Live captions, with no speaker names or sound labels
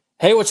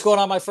Hey, what's going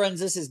on, my friends?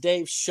 This is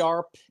Dave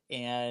Sharp,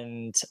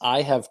 and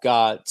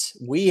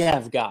we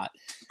have got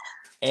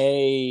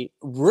a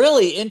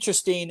really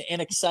interesting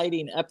and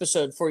exciting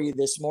episode for you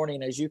this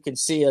morning. As you can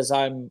see,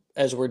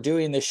 as we're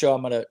doing this show,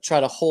 I'm going to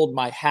try to hold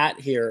my hat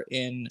here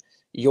in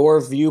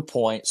your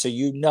viewpoint, so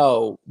you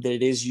know that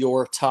it is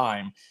your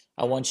time.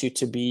 I want you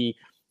to be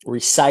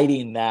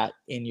reciting that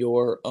in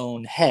your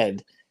own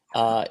head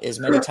as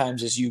many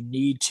times as you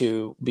need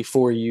to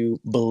before you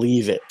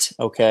believe it.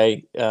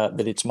 Okay,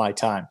 that it's my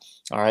time.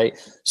 All right.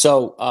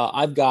 So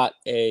I've got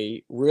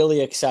a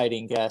really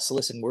exciting guest.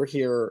 Listen, we're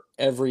here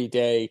every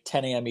day,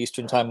 10 a.m.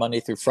 Eastern time,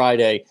 Monday through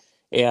Friday.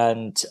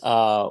 And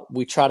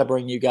we try to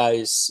bring you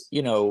guys,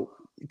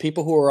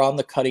 people who are on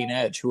the cutting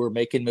edge, who are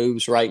making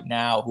moves right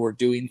now, who are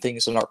doing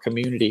things in our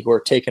community, who are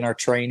taking our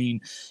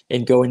training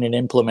and going and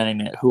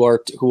implementing it, who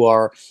are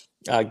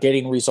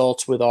getting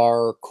results with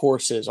our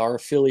courses, our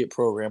affiliate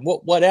program,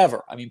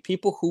 whatever. I mean,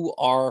 people who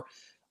are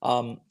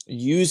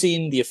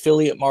using the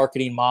affiliate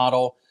marketing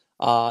model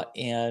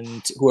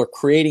and who are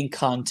creating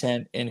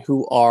content and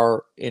who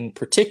are, in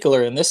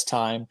particular, in this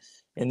time,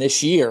 in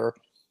this year,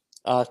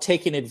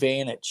 taking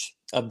advantage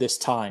of this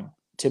time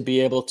to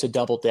be able to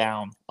double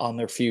down on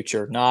their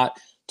future, not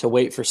to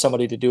wait for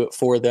somebody to do it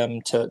for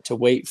them, to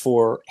wait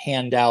for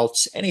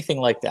handouts, anything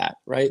like that,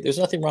 right? There's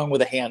nothing wrong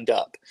with a hand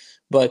up.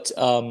 But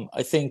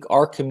I think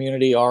our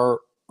community, our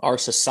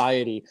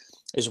society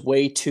is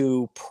way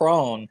too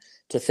prone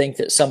to think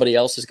that somebody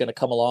else is going to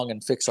come along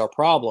and fix our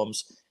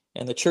problems.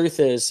 And the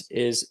truth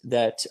is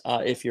that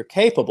if you're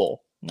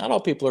capable, not all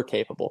people are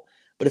capable,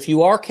 but if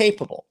you are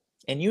capable,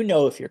 and you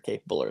know if you're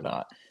capable or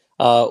not,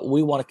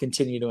 we want to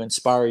continue to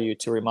inspire you,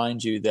 to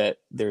remind you that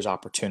there's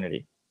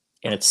opportunity,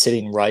 and it's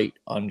sitting right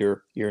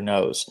under your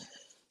nose.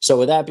 So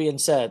with that being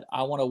said,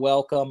 I want to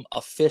welcome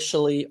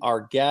officially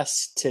our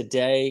guest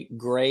today,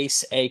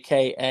 Grace,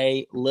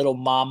 aka Little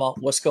Mama.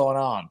 What's going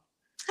on?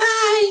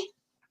 Hi.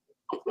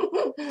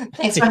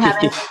 Thanks for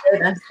having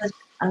me.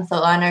 I'm so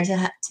honored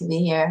to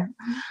be here.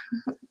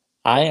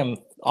 I am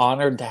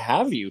honored to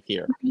have you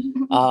here.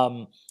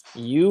 Um,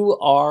 you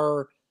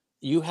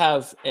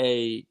have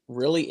a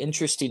really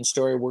interesting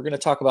story. We're going to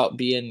talk about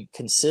being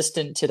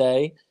consistent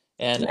today.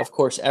 And of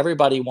course,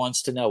 everybody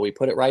wants to know. We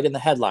put it right in the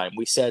headline.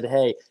 We said,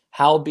 hey,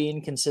 how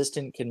being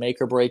consistent can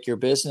make or break your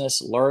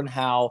business. Learn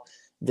how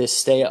this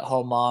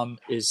stay-at-home mom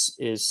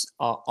is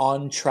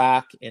on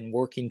track and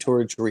working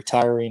towards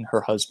retiring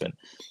her husband.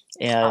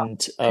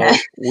 And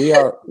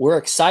we're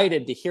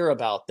excited to hear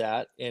about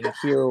that and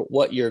hear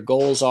what your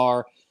goals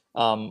are,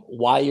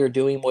 why you're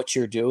doing what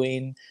you're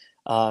doing.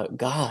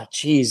 God,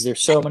 geez,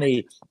 there's so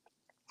many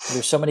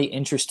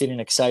interesting and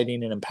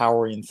exciting and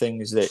empowering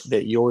things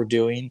that you're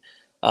doing,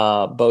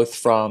 both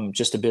from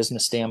just a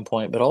business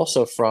standpoint, but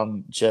also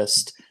from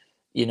just,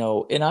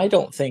 and I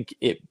don't think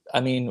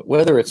I mean,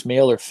 whether it's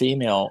male or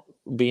female,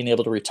 being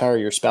able to retire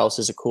your spouse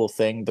is a cool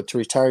thing, but to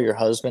retire your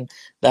husband,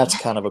 that's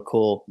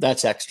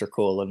that's extra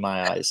cool in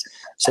my eyes.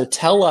 So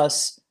tell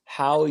us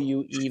how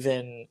you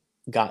even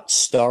got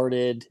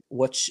started.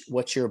 What's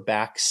your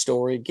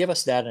backstory? Give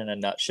us that in a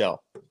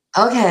nutshell.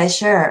 Okay,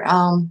 sure.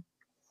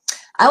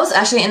 I was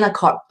actually in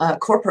the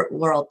corporate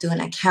world doing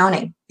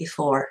accounting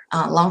before,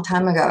 a long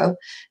time ago,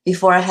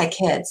 before I had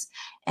kids.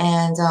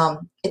 And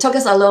it took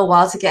us a little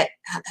while to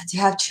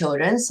have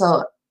children.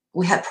 So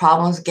we had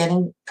problems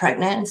getting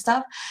pregnant and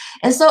stuff.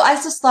 And so I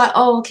just thought,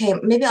 oh, okay,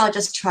 maybe I'll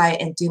just try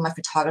and do my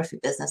photography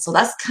business. So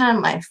that's kind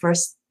of my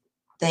first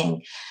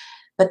thing.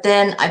 But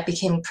then I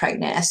became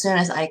pregnant as soon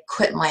as I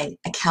quit my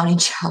accounting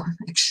job,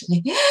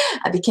 actually.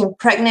 I became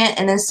pregnant.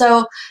 And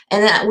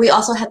then we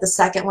also had the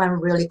second one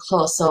really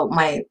close. So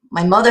my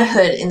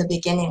motherhood in the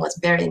beginning was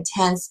very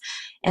intense.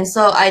 And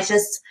so I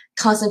just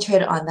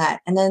concentrated on that.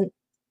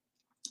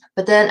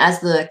 But then as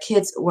the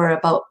kids were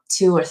about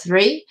 2 or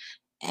 3,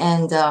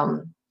 and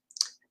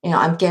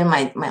I'm getting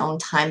my own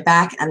time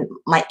back, and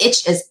my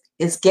itch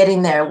is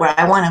getting there where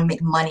I want to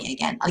make money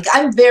again. Like,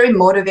 I'm very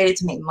motivated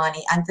to make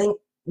money. I think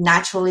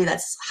naturally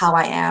that's how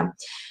I am.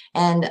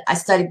 And I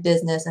studied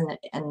business,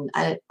 and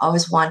I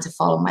always wanted to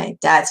follow my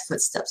dad's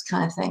footsteps,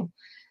 kind of thing.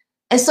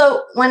 And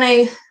so when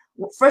I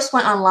first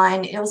went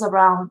online, it was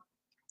around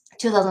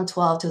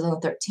 2012,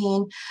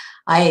 2013.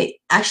 I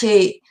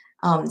actually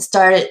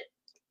started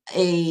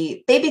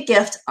a baby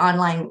gift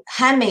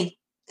handmade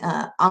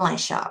online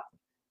shop.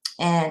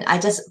 And I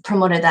just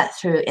promoted that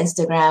through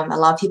Instagram. A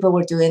lot of people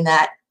were doing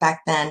that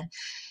back then.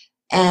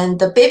 And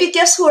the baby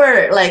gifts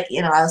were like,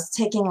 I was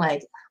taking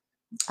like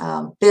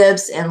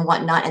bibs and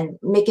whatnot and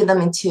making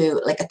them into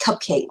like a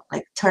cupcake,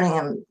 like turning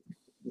them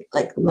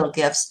like little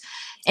gifts.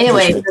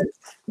 Anyway,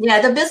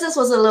 the business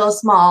was a little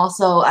small,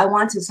 so I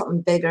wanted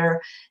something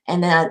bigger.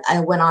 And then I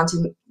went on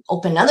to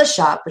open another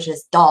shop, which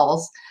is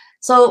dolls.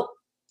 So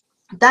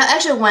that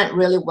actually went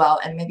really well.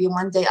 And maybe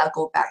one day I'll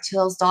go back to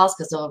those dolls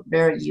because they're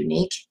very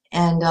unique.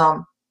 And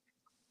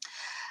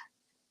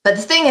but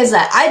the thing is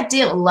that I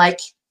didn't like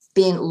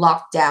being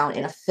locked down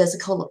in a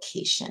physical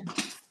location.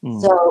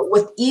 So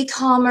with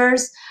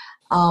e-commerce,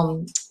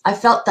 I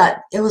felt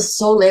that it was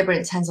so labor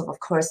intensive, of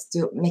course,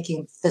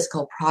 making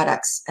physical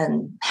products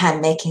and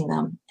hand making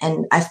them.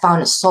 And I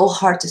found it so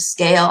hard to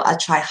scale. I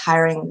tried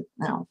hiring,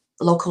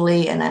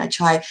 locally, and then I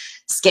tried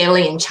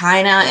scaling in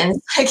China, and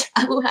it's like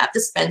I would have to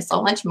spend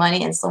so much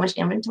money and so much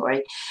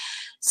inventory.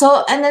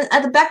 So, and then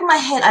at the back of my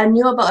head, I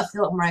knew about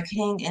affiliate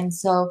marketing, and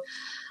so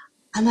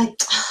I'm like,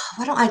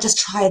 why don't I just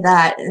try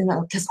that?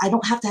 Because I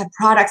don't have to have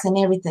products and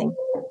everything.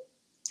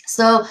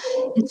 So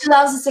in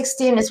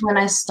 2016 is when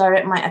I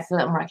started my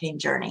affiliate marketing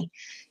journey.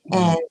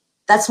 And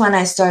that's when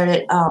I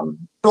started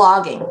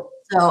blogging.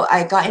 So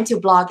I got into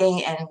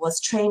blogging and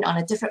was trained on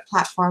a different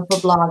platform for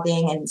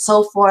blogging and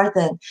so forth.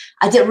 And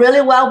I did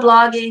really well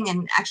blogging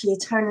and actually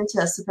turned into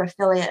a super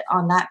affiliate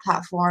on that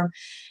platform.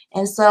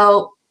 And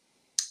so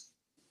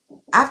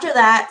after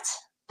that,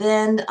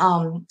 then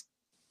I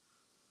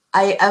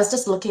was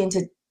just looking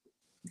into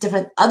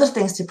different other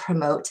things to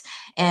promote.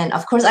 And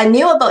of course, I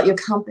knew about your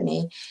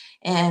company.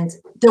 And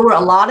there were a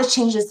lot of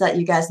changes that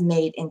you guys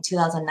made in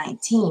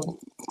 2019,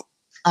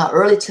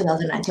 early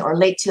 2019 or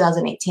late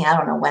 2018. I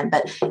don't know when,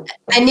 but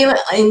I knew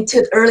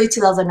into early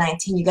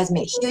 2019, you guys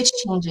made huge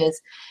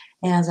changes.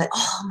 And I was like,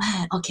 oh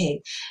man,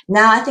 okay.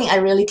 Now I think I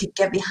really could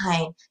get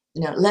behind,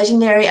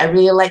 Legendary. I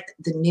really liked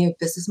the new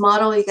business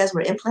model you guys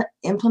were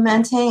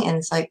implementing. And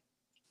it's like,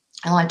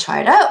 I want to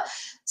try it out.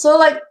 So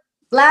like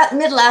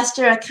mid last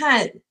year, I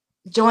kind of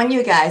joined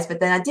you guys, but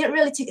then I didn't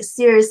really take it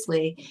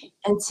seriously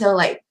until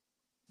like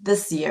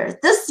this year.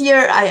 This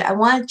year, I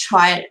want to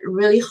try it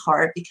really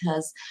hard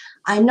because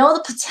I know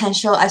the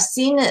potential. I've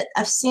seen it.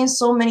 I've seen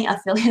so many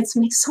affiliates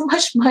make so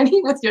much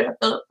money with your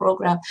affiliate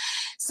program.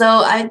 So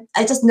I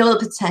just know the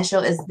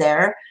potential is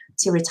there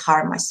to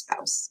retire my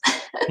spouse.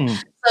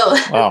 So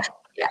wow.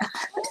 Yeah.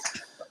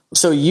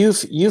 So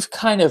you've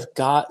kind of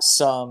got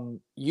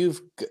some.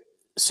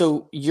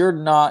 So you're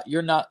not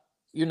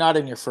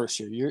in your first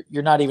year.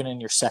 You're not even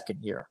in your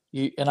second year.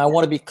 And I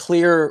want to be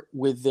clear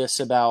with this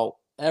about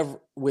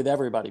with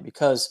everybody,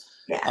 because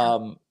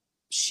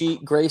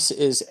Grace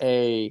is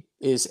a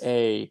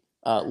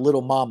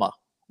little mama.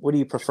 What do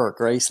you prefer,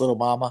 Grace, little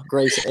mama,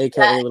 Grace,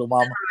 aka little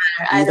mama?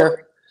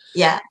 Either.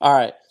 Yeah. All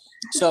right.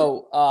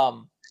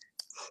 So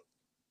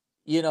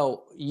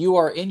you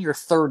are in your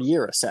third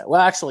year well,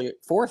 actually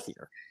fourth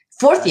year.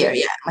 Fourth year,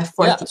 yeah, my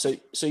fourth year.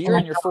 So you're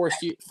in your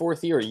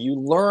fourth year. You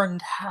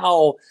learned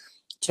how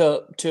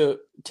to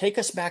take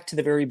us back to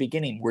the very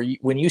beginning,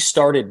 when you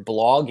started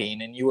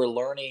blogging and you were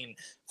learning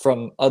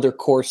from other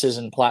courses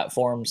and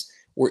platforms.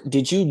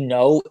 Did you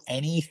know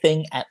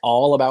anything at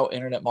all about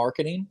internet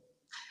marketing?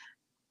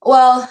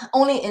 Well,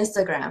 only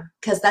Instagram,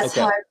 because that's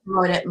how I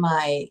promoted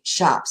my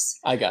shops.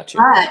 I got you.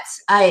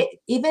 But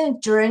even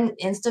during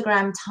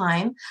Instagram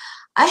time,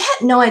 I had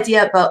no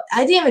idea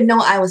I didn't even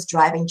know I was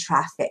driving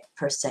traffic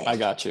per se. I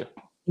got you.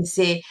 You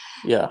see?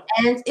 Yeah.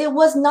 And it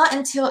was not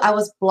until I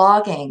was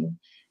blogging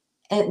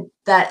and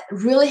that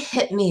really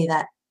hit me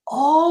that,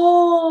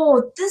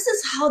 oh, this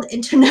is how the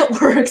internet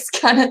works,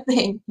 kind of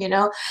thing,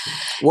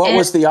 What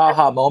was the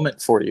aha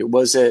moment for you?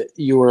 Was it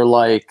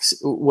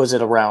was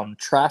it around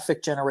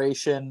traffic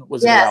generation?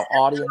 Was it about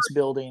audience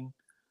building?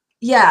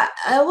 Yeah,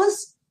 it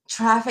was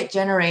traffic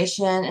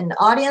generation and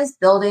audience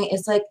building.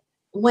 It's like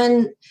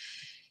when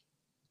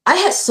I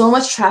had so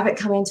much traffic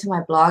coming to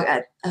my blog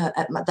at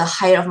the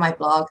height of my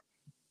blog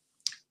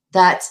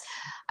that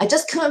I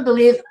just couldn't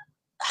believe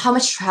how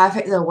much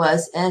traffic there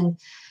was. And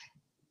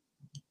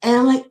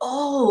I'm like,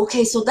 oh,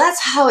 okay, so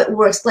that's how it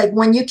works. Like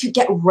when you could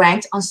get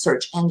ranked on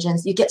search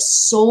engines, you get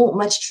so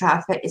much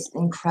traffic. It's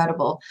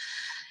incredible.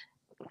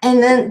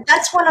 And then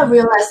that's when I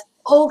realized,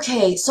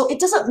 okay, so it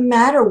doesn't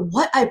matter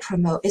what I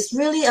promote. It's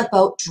really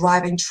about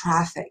driving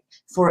traffic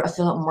for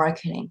affiliate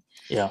marketing.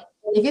 Yeah.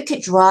 If you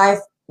could drive,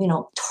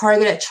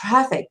 targeted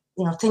traffic,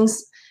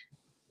 things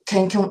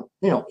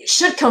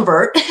should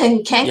convert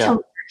and can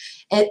convert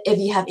if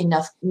you have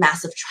enough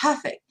massive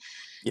traffic.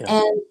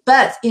 Yeah.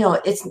 But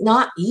it's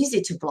not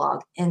easy to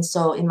blog. And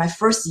so in my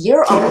first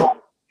year of blog,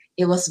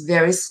 it was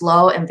very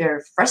slow and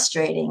very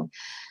frustrating.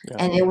 Yeah.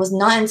 And it was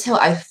not until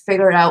I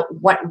figured out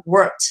what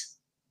worked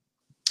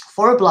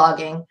for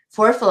blogging,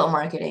 for affiliate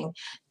marketing,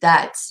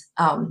 that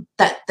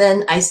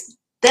then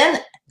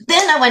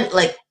I went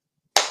like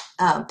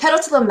pedal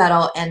to the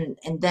metal, and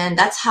then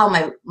that's how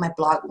my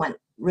blog went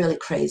really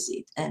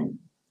crazy, and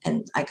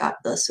I got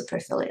the super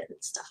affiliate and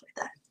stuff like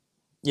that.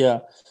 Yeah.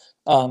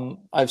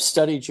 I've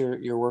studied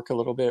your work a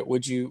little bit.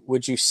 Would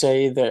you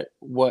say that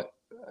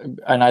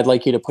and I'd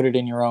like you to put it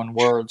in your own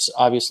words.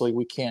 Obviously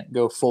we can't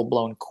go full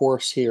blown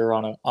course here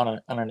on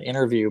an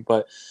interview,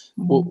 but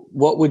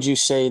what would you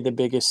say the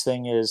biggest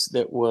thing is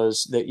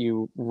that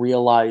you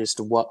realized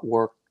what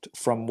worked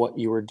from what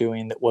you were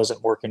doing that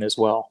wasn't working as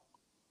well?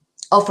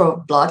 Oh,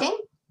 for blogging?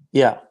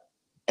 Yeah.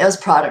 It was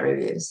product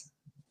reviews.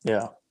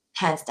 Yeah.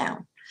 Hands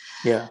down.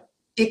 Yeah.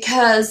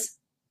 Because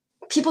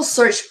people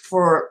search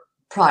for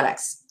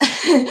products.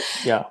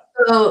 Yeah.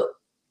 So,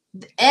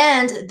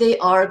 and they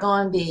are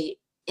going to be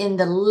in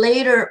the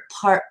later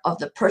part of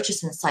the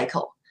purchasing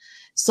cycle.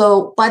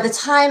 So by the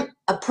time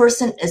a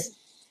person is,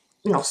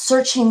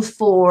 searching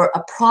for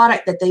a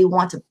product that they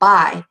want to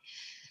buy,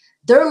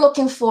 they're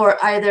looking for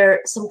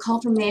either some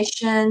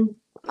confirmation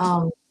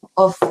of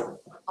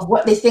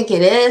what they think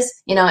it is.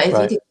 You know, if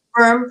you can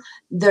confirm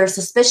their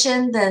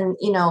suspicion, then,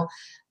 you know,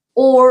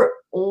 or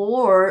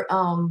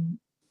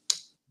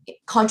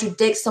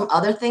contradict some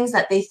other things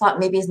that they thought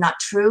maybe is not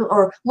true,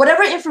 or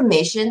whatever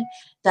information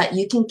that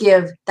you can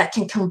give that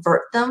can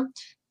convert them,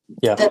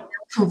 that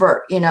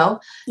convert, you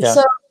know.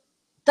 So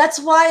that's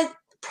why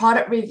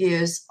product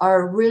reviews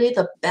are really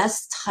the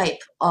best type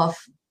of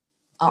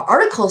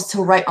articles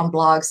to write on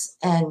blogs,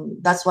 and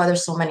that's why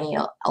there's so many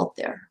out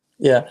there.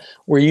 Yeah.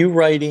 Were you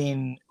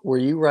writing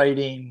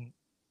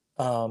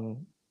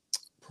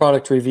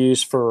product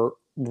reviews for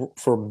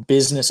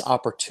business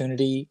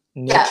opportunity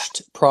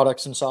niched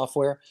products and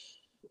software?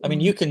 I mean,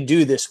 you can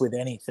do this with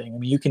anything. I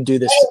mean, you can do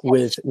this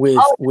with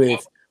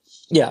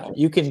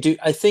you can do,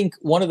 I think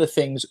one of the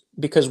things,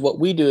 because what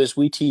we do is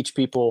we teach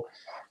people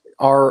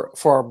for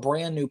our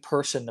brand new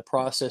person, the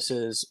process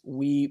is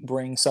we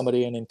bring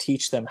somebody in and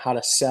teach them how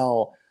to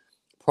sell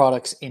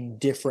products in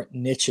different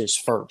niches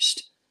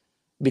first,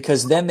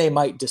 because then they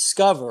might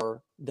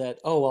discover that,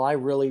 oh, well, I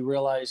really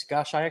realized,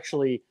 gosh, I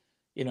actually,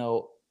 you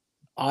know,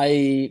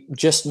 I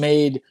just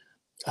made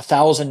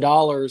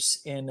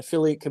 $1,000 in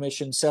affiliate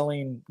commission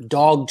selling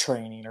dog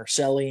training or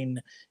selling,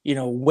 you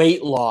know,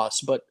 weight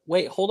loss. But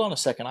wait, hold on a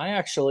second. I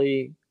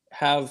actually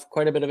have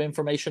quite a bit of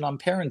information on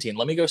parenting.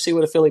 Let me go see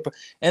what affiliate,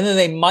 and then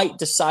they might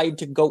decide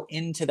to go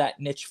into that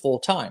niche full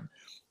time.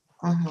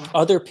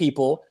 Other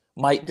people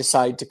might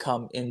decide to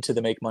come into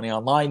the Make Money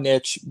Online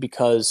niche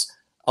because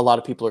a lot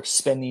of people are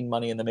spending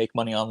money in the Make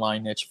Money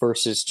Online niche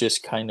versus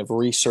just kind of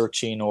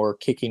researching or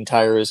kicking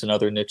tires in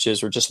other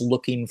niches or just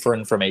looking for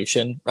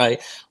information,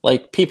 right?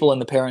 Like people in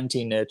the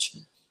parenting niche,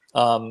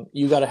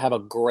 you got to have a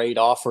great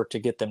offer to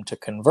get them to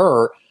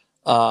convert.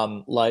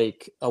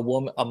 Like a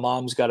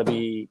mom's got to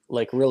be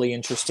like really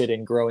interested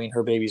in growing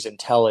her baby's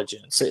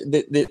intelligence.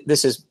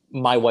 This is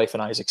my wife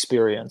and I's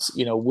experience.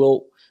 You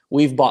know,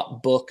 we've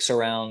bought books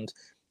around,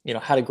 you know,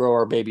 how to grow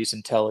our baby's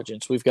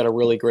intelligence. We've got a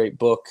really great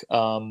book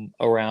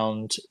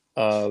around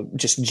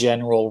just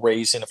general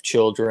raising of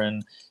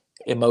children,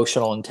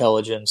 emotional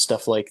intelligence,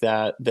 stuff like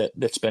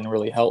that's been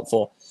really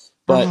helpful.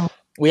 But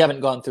we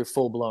haven't gone through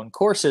full-blown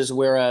courses,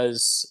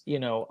 whereas, you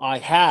know, I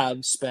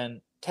have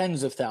spent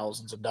tens of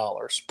thousands of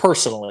dollars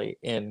personally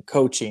in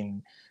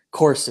coaching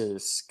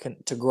courses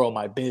to grow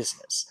my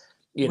business,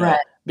 you know,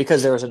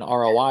 because there's an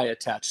ROI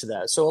attached to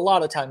that. So a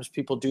lot of times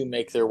people do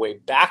make their way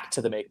back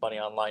to the Make Money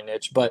Online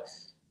niche, but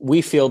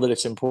we feel that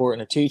it's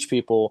important to teach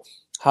people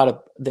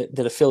that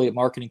affiliate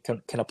marketing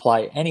can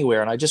apply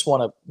anywhere. And I just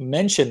want to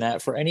mention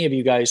that for any of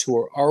you guys who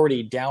are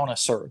already down a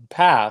certain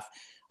path,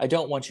 I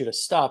don't want you to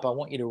stop. I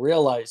want you to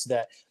realize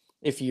that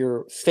if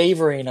you're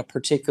favoring a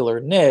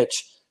particular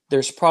niche,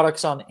 there's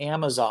products on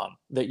Amazon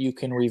that you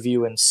can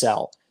review and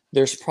sell.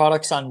 There's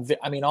products on,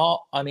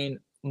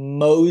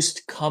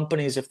 most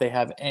companies, if they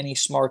have any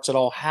smarts at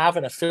all, have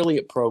an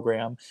affiliate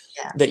program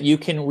that you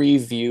can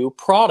review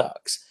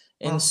products.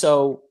 And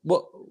so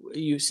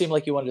you seem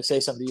like you wanted to say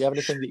something. Do you have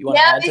anything that you want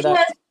to add to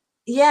that?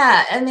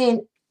 Yeah, I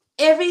mean,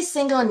 every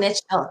single niche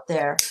out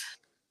there,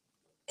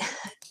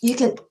 you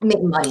can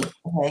make money,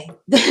 okay?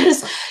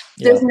 There's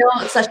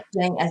no such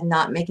thing as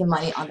not making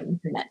money on the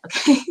internet,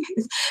 okay?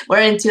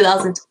 We're in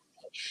 2020.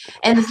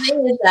 And the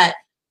thing is that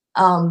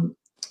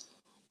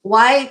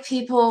why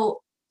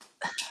people,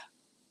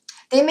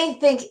 they may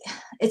think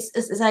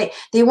it's like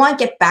they want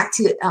to get back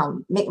to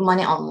make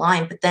money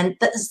online, but then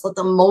that's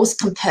the most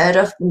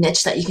competitive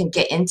niche that you can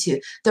get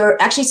into. There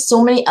are actually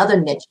so many other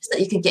niches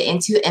that you can get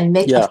into and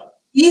make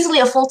easily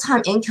a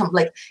full-time income,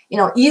 like, you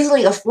know,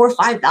 easily a $4,000 or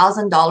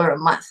 $5,000 a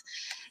month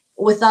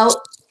without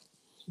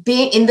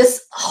being in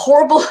this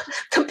horrible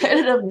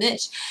competitive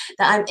niche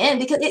that I'm in,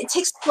 because it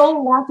takes so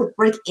long to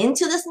break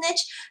into this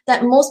niche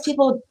that most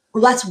people,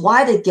 that's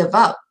why they give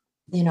up,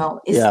 you know.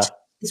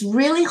 It's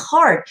really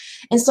hard.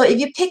 And so if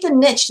you pick a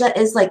niche that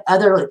is like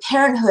other like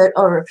parenthood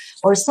or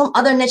some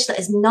other niche that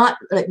is not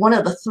like one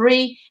of the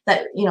three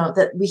that, you know,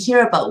 that we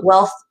hear about,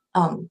 wealth,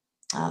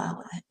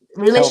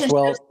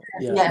 relationships,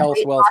 health,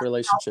 wealth,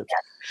 relationships,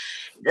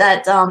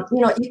 that you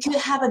know, you could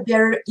have a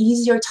better,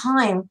 easier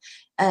time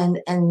and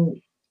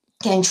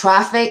getting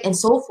traffic and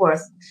so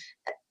forth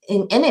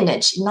in any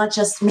niche, not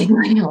just Make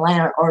Money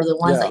Online or the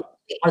ones that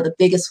are the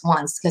biggest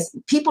ones, because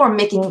people are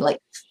making like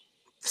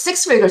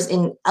 6 figures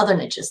in other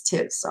niches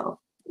too. So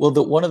well,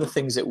 one of the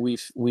things that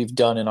we've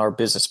done in our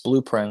business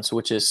blueprints,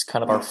 which is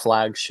kind of our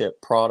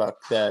flagship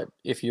product, that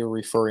if you're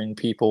referring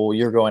people,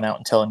 you're going out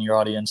and telling your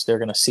audience, they're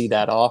going to see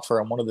that offer.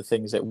 And one of the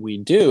things that we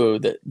do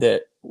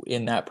that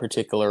in that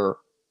particular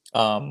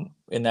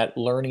in that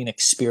learning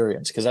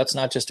experience, because that's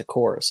not just a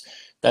course,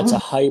 that's a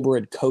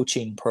hybrid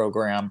coaching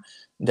program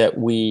that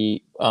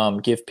we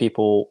give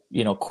people,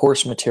 you know,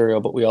 course material,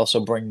 but we also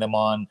bring them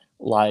on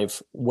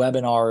live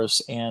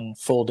webinars and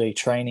full day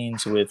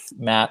trainings with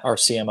Matt, our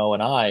CMO,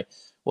 and I.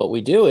 What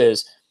we do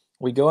is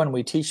we go and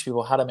we teach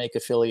people how to make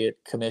affiliate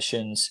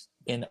commissions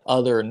in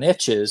other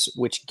niches,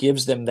 which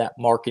gives them that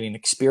marketing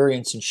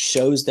experience and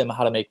shows them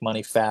how to make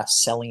money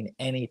fast selling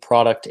any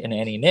product in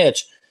any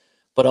niche.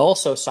 but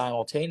also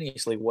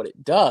simultaneously what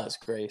it does,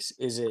 Grace,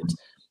 is it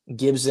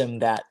gives them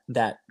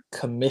that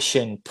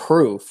commission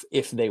proof.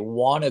 If they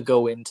want to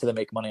go into the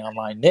make money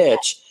online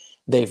niche,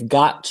 they've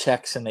got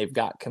checks and they've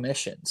got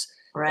commissions.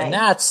 And Right.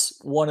 that's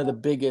one of the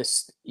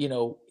biggest,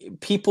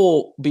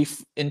 people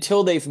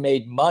until they've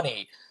made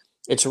money,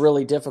 it's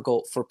really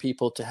difficult for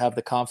people to have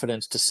the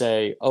confidence to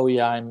say, oh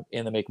yeah, I'm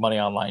in the make money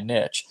online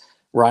niche,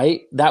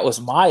 right? That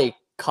was my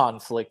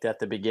conflict at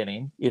the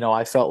beginning.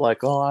 I felt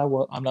like,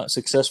 oh, I'm not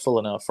successful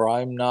enough, or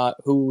I'm not,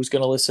 who's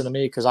going to listen to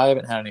me because I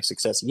haven't had any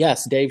success.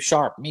 Yes, Dave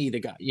Sharp, me,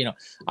 the guy,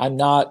 I'm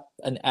not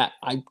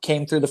I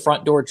came through the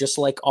front door just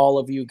like all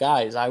of you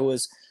guys. I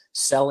was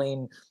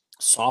selling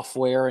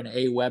software and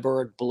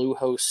Aweber and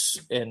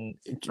Bluehost and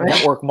Right.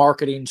 network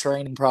marketing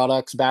training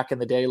products back in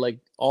the day, like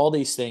all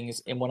these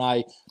things. And when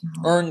I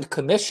earned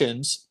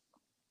commissions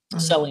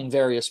selling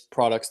various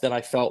products, then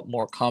I felt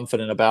more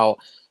confident about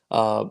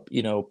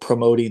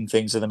promoting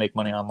things in the make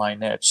money online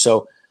niche.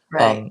 So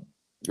Right.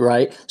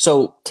 right.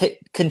 So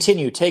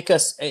continue, take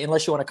us,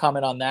 unless you want to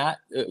comment on that,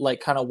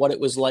 like kind of what it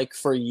was like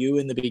for you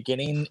in the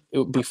beginning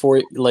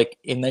before, like,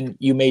 and then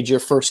you made your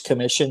first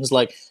commissions.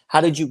 Like,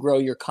 how did you grow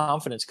your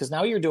confidence? Because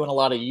now you're doing a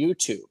lot of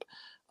YouTube.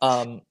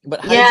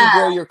 But how did you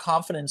grow Yeah. your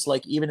confidence,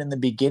 like even in the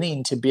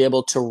beginning, to be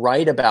able to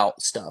write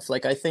about stuff?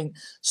 Like, I think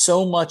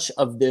so much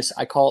of this,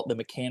 I call it the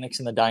mechanics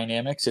and the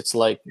dynamics. It's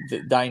like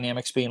the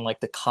dynamics being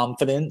like the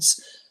confidence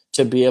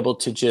to be able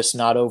to just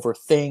not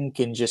overthink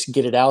and just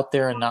get it out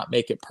there and not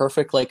make it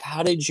perfect. Like,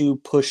 how did you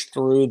push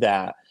through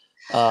that,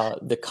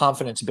 the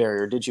confidence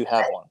barrier? Did you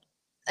have one?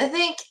 I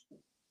think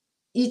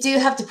you do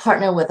have to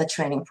partner with a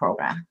training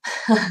program.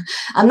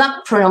 I'm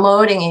not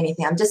promoting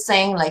anything. I'm just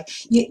saying, like,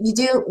 you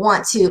do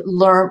want to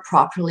learn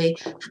properly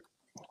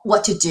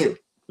what to do.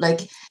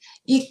 Like,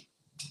 you,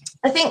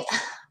 I think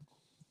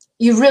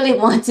you really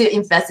want to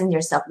invest in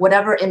yourself,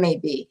 whatever it may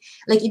be.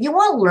 Like, if you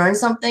want to learn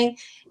something,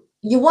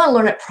 you want to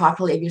learn it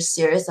properly if you're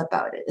serious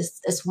about it.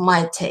 It's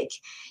my take.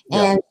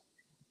 Yeah.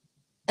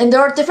 And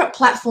there are different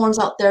platforms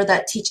out there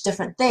that teach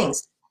different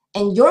things.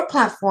 And your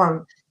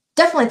platform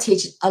definitely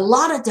teaches a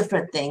lot of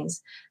different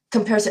things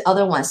compared to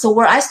other ones. So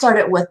where I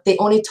started with, they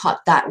only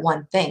taught that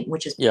one thing,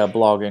 which is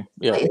Blogging.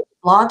 Yeah.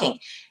 blogging.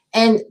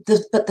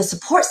 But the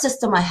support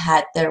system I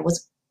had there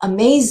was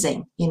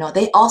amazing.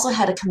 They also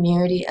had a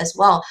community as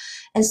well.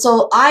 And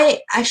so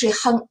I actually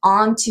hung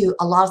on to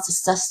a lot of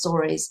success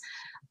stories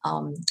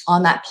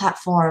on that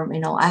platform.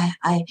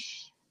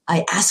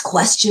 I ask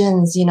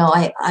questions,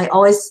 I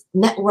always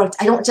networked.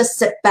 I don't just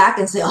sit back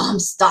and say, oh, I'm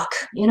stuck,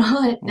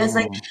 it's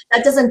like,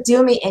 that doesn't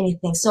do me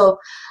anything. So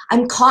I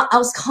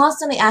was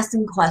constantly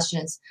asking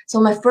questions. So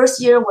my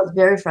first year was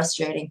very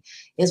frustrating.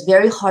 It was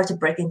very hard to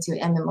break into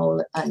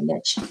MMO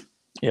niche.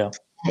 Yeah.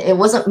 It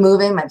wasn't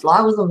moving. My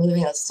blog wasn't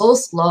moving. It was so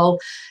slow.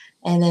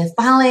 And then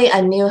finally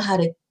I knew how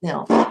to,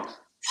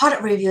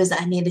 product reviews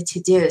that I needed to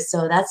do.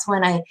 So that's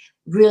when I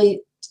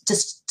really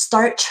just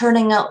start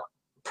churning out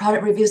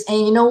product reviews.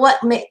 And you know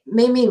what made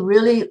me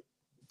really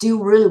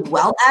do really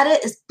well at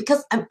it is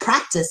because I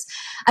practiced.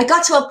 I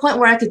got to a point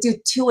where I could do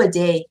 2 a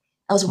day.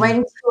 I was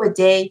writing 2 a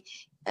day,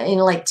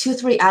 like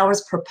 2-3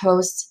 hours per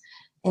post.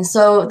 And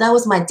so that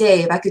was my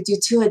day. If I could do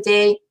 2 a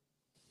day,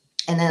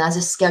 and then I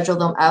just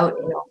scheduled them out,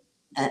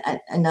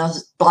 and I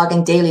was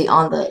blogging daily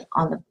on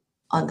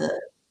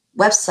the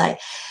website.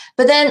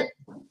 But then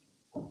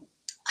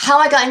how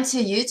I got into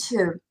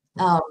YouTube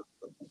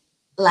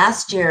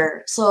last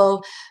year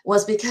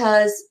was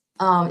because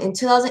in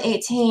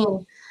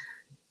 2018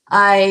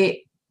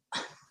 I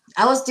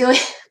was doing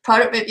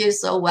product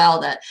reviews so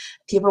well that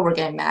people were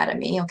getting mad at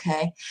me.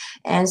 Okay.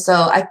 And so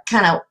I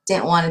kind of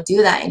didn't want to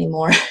do that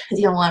anymore. I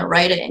didn't want to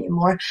write it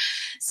anymore.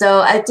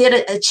 So I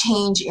did a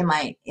change in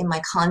my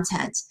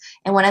content.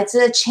 And when I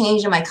did a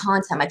change in my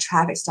content, my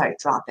traffic started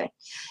dropping.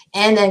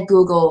 And then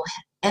Google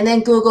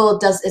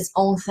does its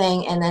own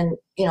thing. And then,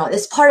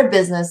 it's part of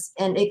business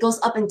and it goes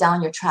up and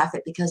down your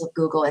traffic because of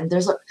Google. And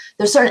there's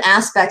certain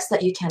aspects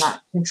that you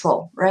cannot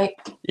control. Right.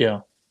 Yeah.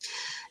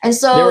 And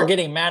so they were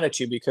getting mad at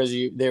you because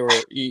you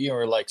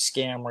were like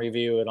scam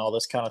review and all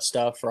this kind of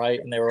stuff, right?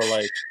 And they were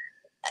like,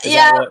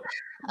 yeah,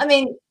 I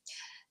mean,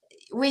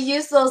 we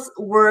use those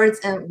words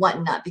and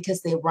whatnot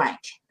because they rank.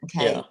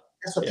 Okay. Yeah.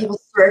 That's what people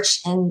search.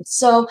 And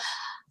so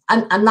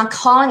I'm not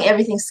calling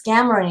everything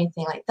scam or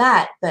anything like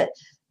that, but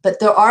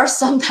there are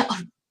some that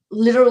are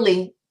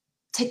literally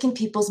taking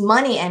people's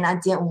money, and I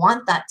didn't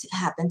want that to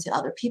happen to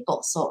other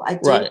people. So I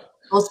did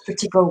those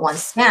particular ones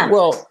scam.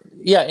 Well,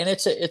 yeah, and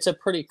it's a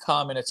pretty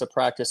common, it's a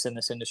practice in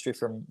this industry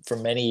for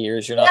many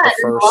years. You're not the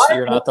first,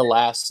 you're not the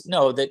last.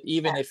 No, that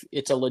even if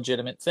it's a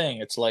legitimate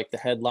thing, it's like the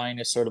headline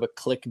is sort of a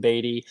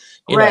clickbaity,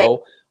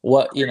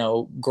 what,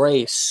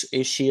 Grace,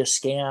 is she a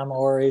scam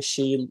or is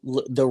she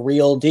the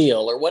real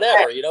deal or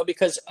whatever,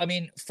 because I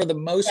mean, for the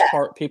most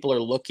part, people are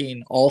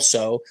looking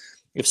also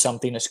if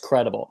something is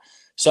credible.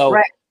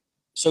 So,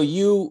 so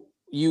you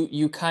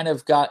kind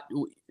of got,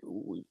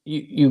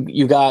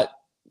 you got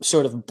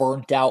sort of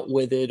burnt out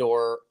with it,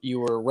 or you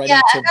were ready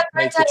to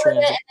make the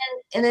transition.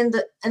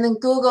 And then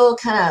Google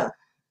kind of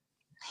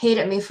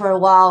hated me for a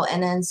while,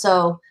 and then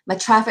so my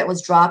traffic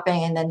was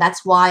dropping, and then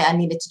that's why I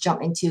needed to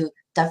jump into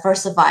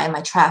diversifying my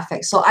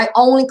traffic. So I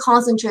only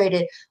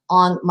concentrated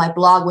on my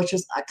blog, which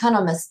was a kind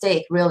of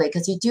mistake, really,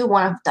 because you do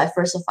want to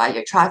diversify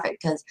your traffic,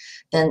 because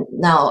then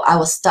now I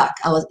was stuck.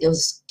 It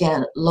was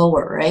getting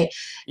lower, right?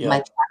 Yeah. My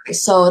traffic.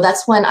 So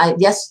that's when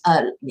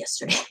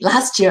yesterday,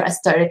 last year, I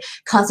started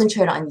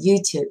concentrating on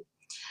YouTube.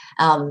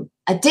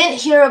 I didn't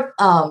hear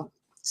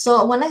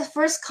so when I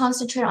first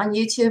concentrated on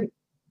YouTube,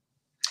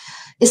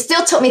 it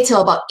still took me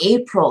till about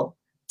April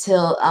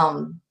till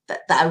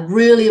that I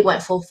really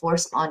went full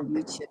force on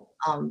YouTube.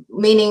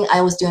 Meaning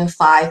I was doing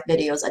 5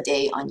 videos a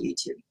day on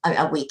YouTube,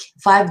 a week,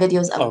 5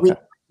 videos a week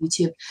on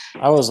YouTube.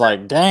 I was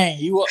like, dang,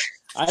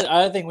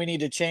 I think we need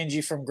to change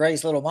you from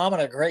Grace Little Mama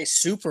to Grace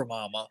Super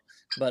Mama.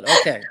 But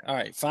okay, all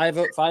right, 5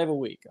 a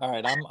week. All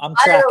right, I'm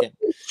tracking.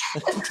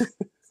 So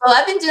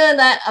I've been doing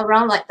that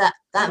around like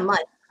that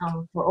much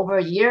for over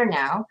a year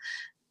now.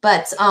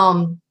 But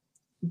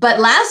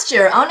last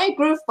year I only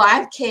grew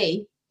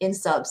 5K in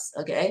subs,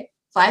 okay?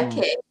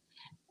 5K.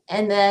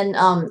 And then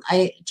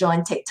I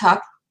joined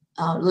TikTok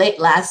late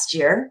last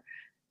year.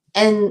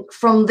 And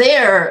from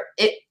there,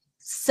 it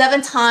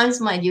 7 times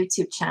my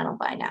YouTube channel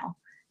by now.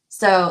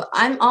 So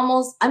I'm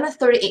at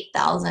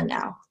 38,000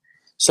 now.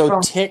 So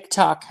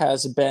TikTok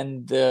has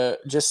been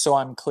just so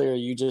I'm clear,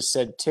 you just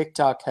said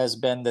TikTok has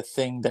been the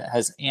thing that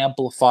has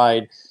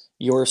amplified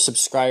your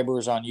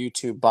subscribers on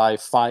YouTube by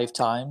 5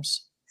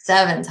 times?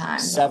 7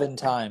 times. 7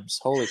 times.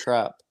 Holy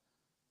crap.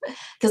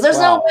 Because there's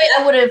no way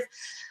I would have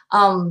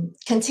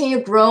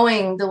continued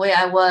growing the way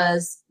I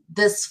was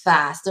this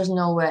fast. There's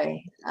no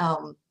way.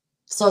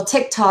 So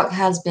TikTok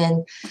has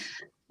been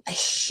a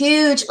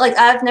huge, like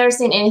I've never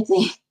seen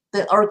anything.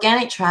 The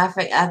organic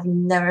traffic, I've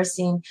never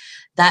seen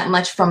that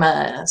much from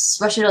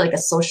especially like a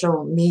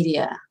social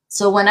media.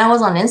 So when I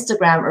was on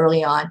Instagram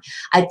early on,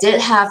 I did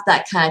have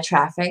that kind of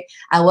traffic.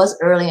 I was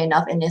early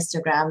enough in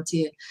Instagram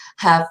to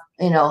have,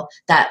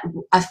 that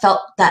I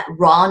felt that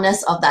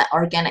rawness of that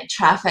organic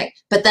traffic,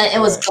 but then it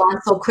was gone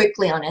so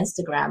quickly on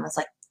Instagram. It's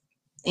like,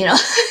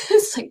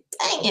 it's like,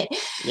 dang it.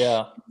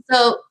 Yeah.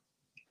 So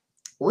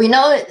we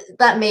know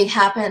that may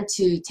happen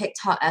to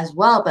TikTok as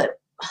well, but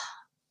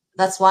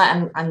that's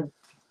why I'm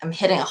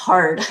hitting it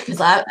hard,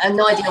 because I have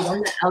no idea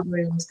when the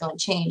algorithm is going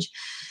to change.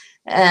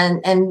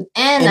 And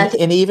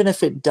even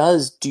if it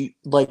does, the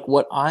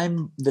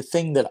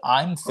thing that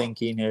I'm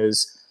thinking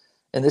is,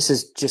 and this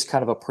is just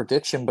kind of a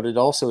prediction, but it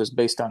also is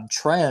based on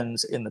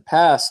trends in the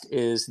past,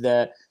 is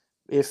that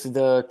if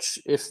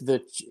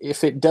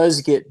it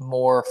does get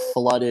more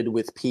flooded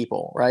with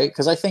people, right?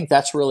 Because I think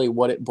that's really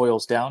what it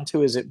boils down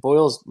to. Is it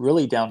boils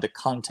really down to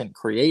content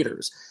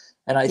creators,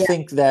 and I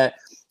think that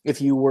if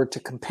you were to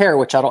compare,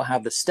 which I don't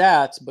have the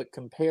stats, but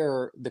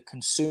compare the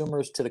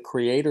consumers to the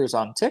creators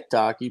on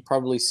TikTok, you'd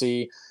probably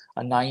see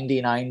a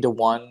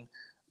 99-to-1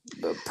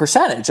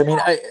 percentage. I mean,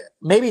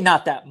 maybe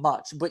not that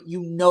much, but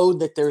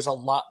that there's a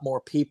lot more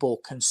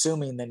people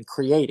consuming than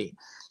creating,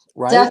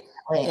 right?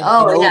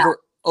 Definitely.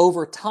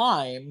 Over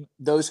time,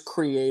 those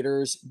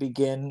creators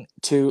begin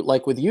to,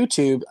 like with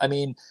YouTube, I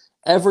mean,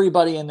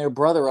 everybody and their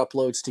brother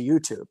uploads to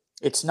YouTube.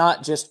 It's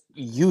not just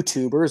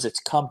YouTubers, it's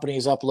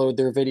companies upload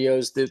their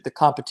videos, the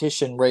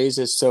competition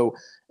raises. So,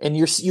 and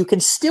you can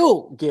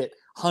still get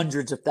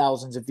hundreds of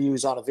thousands of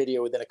views on a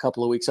video within a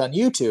couple of weeks on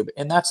YouTube.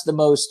 And that's the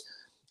most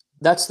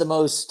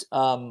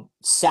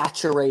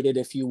saturated,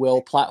 if you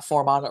will,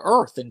 platform on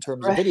earth in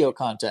terms of video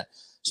content.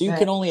 So you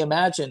can only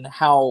imagine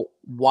how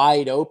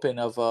wide open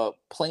of a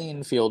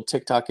playing field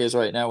TikTok is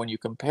right now when you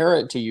compare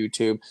it to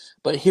YouTube.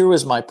 But here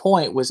was my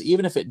point, was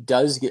even if it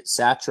does get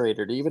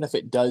saturated, even if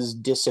it does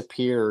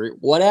disappear,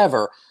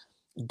 whatever,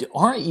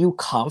 aren't you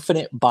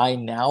confident by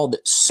now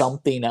that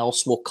something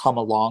else will come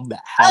along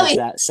that has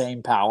that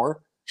same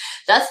power?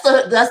 That's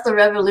the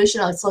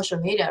revolution of social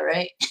media,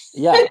 right?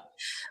 Yeah.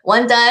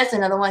 One dies,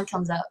 another one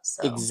comes out.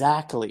 So.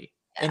 Exactly.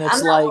 And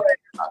it's like,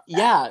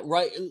 yeah,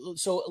 right.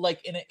 So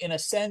like in a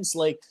sense,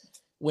 like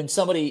when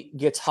somebody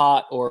gets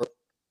hot, or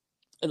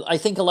I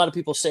think a lot of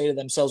people say to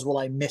themselves, well,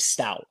 I missed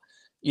out.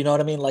 You know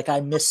what I mean? Like I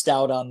missed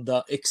out on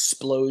the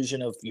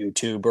explosion of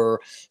YouTube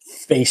or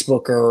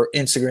Facebook or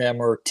Instagram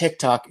or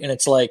TikTok. And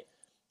it's like,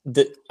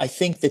 I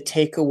think the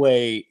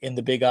takeaway in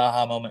the big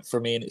aha moment for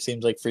me, and it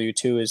seems like for you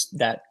too, is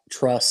that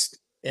trust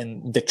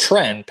in the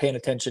trend, paying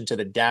attention to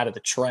the data,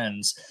 the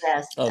trends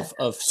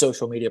of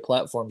social media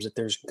platforms, that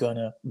there's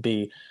gonna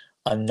be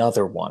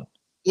another one.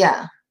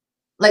 Yeah.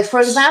 Like for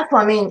example,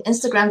 I mean,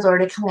 Instagram's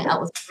already coming out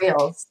with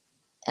Reels,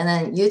 and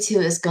then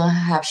YouTube is gonna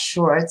have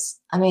Shorts.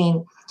 I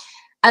mean,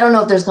 I don't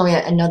know if there's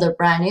gonna be another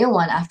brand new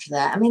one after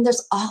that. I mean,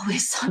 there's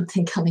always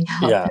something coming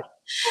out. Yeah.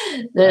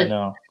 I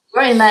know.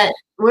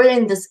 We're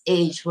in this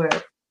age where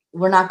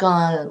we're not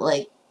gonna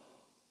like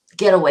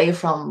get away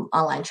from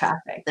online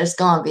traffic. There's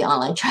gonna be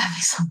online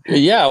traffic somewhere.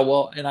 Yeah,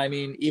 well, and I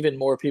mean, even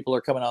more people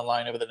are coming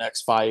online over the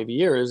next 5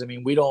 years. I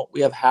mean, we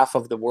have half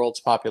of the world's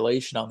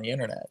population on the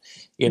internet.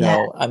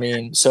 I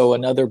mean, so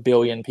another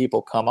billion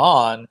people come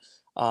on,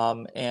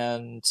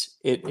 and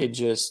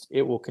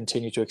it will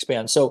continue to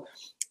expand. So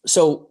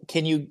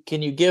can you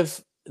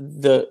give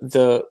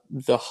the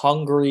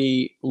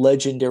hungry,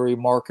 legendary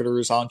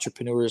marketers,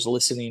 entrepreneurs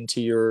listening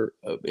to your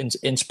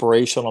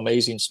inspirational,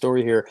 amazing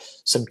story here,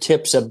 some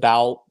tips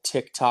about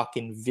TikTok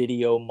and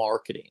video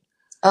marketing,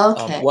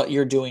 Okay. what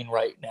you're doing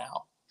right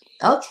now.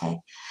 Okay.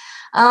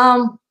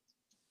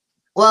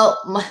 Well,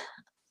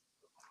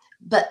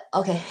 but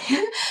okay,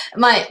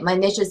 my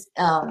niche is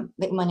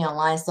make money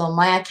online. So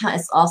my account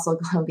is also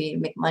going to be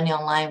make money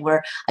online,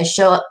 where I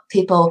show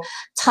people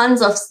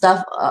tons of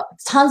stuff,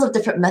 tons of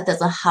different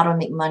methods on how to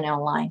make money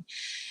online.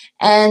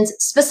 And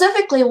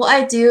specifically, what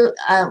I do,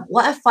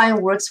 what I find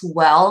works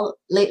well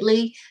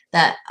lately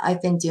that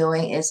I've been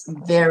doing is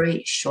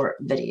very short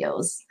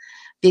videos,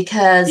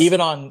 because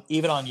even on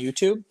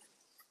YouTube.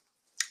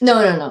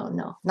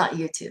 No, not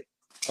YouTube.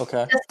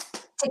 Okay.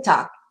 Just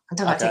TikTok. I'm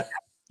talking about TikTok.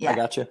 Yeah. I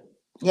got you.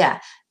 Yeah.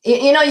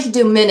 You know, you can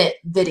do minute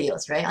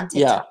videos, right? On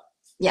TikTok.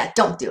 Yeah,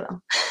 don't do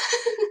them.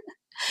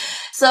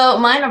 So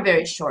mine are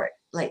very short.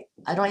 Like,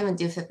 I don't even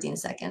do 15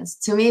 seconds.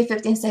 To me,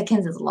 15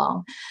 seconds is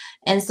long.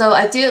 And so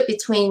I do it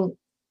between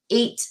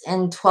 8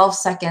 and 12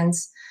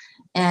 seconds.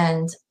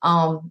 And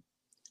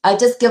I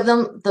just give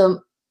them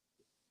the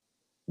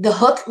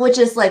hook, which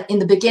is like in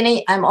the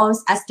beginning, I'm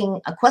always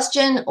asking a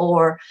question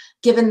or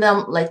giving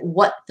them like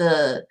what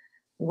the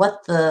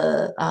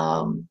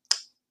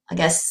I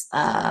guess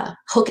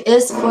hook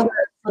is for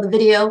the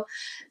video,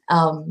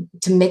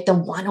 to make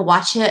them want to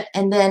watch it.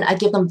 And then I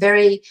give them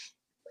very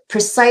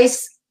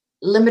precise,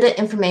 limited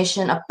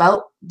information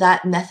about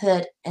that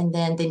method, and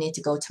then they need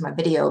to go to my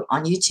video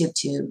on YouTube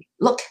to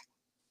look.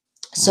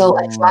 So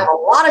I drive a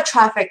lot of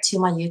traffic to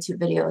my YouTube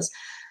videos,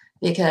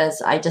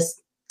 because I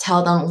just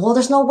tell them, well,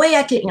 there's no way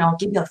I could,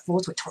 give you a full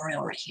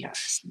tutorial right here.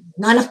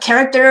 Not enough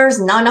characters,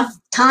 not enough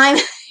time,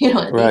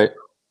 Right.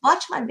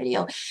 Watch my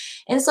video.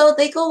 And so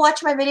they go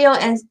watch my video,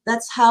 and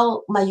that's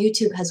how my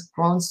YouTube has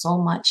grown so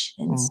much.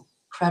 And it's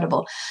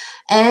incredible.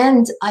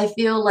 And I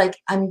feel like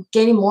I'm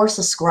getting more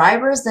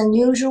subscribers than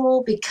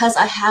usual because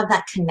I have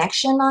that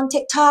connection on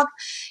TikTok.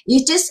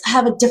 You just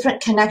have a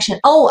different connection.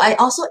 Oh, I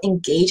also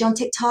engage on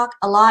TikTok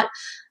a lot.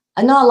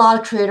 I know a lot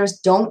of creators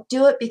don't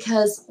do it,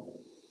 because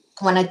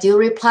when I do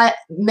reply,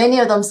 many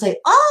of them say,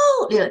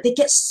 oh, they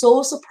get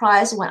so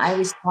surprised when I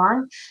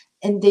respond,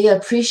 and they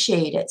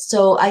appreciate it.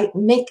 So I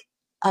make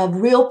a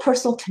real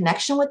personal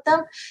connection with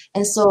them.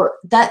 And so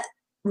that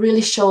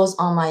really shows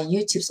on my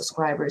YouTube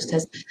subscribers,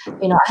 because,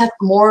 I have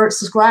more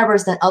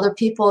subscribers than other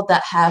people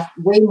that have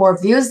way more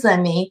views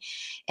than me.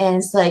 And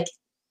it's like,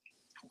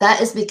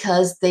 that is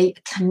because they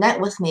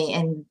connect with me.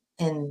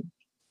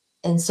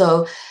 And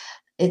so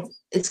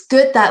it's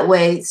good that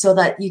way, so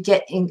that you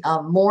get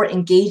more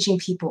engaging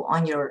people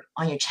on your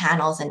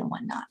channels and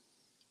whatnot.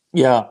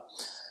 Yeah.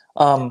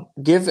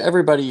 Give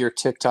everybody your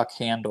TikTok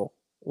handle.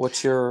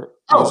 What's your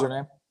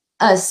username?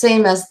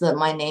 Same as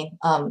my name,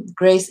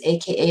 Grace,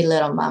 aka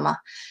Little Mama.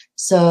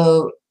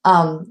 So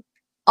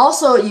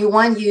also you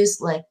want to use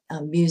like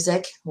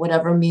music,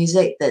 whatever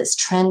music that's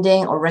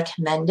trending or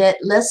recommended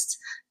list,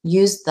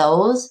 use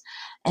those.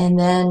 And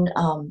then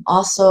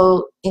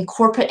also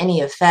incorporate any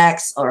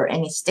effects or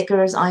any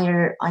stickers on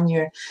your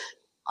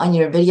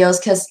videos,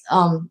 because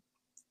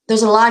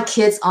there's a lot of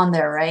kids on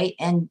there, right?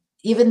 And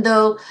even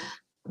though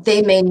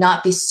they may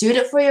not be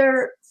suited for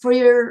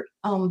your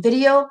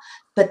video,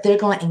 but they're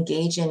going to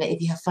engage in it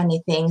if you have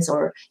funny things,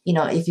 or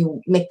if you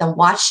make them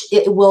watch,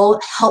 it will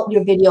help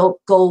your video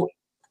go,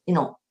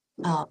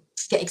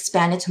 get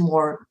expanded to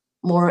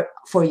more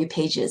For You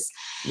pages.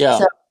 Yeah.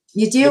 So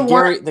you do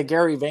the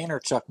Gary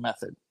Vaynerchuk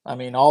method. I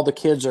mean, all the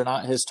kids are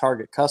not his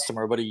target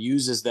customer, but he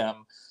uses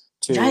them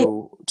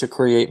to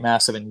create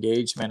massive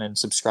engagement and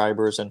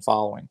subscribers and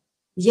following.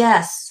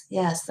 Yes,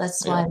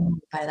 that's what I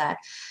mean by that.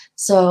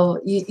 So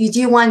you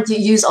do want to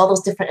use all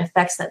those different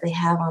effects that they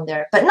have on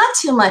there, but not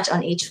too much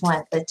on each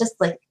one, but just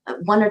like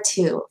 1 or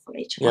 2 for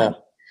each one.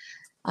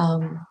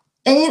 And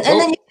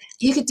then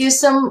you could do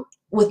some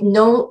with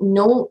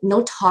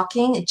no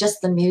talking,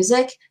 just the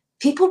music.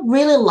 People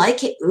really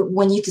like it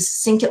when you can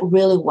sync it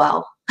really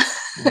well.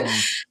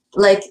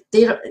 Like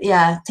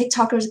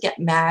TikTokers get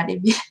mad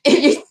if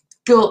you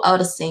go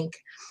out of sync.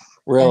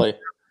 Really?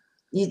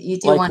 You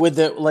do like with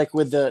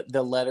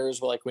the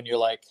letters, like when you're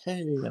like,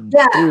 hey, and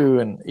do,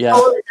 and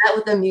that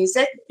with the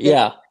music.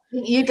 Yeah.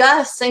 You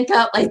gotta sync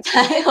up like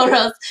that, or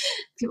else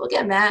people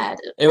get mad.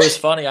 It was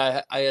funny.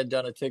 I had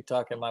done a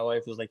TikTok, and my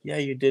wife was like, "Yeah,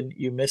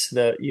 you missed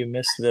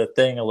the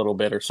thing a little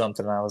bit or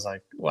something." And I was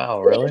like,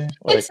 "Wow, really?"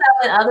 Like,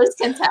 and others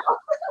can tell.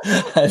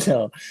 I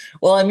know.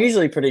 Well, I'm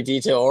usually pretty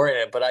detail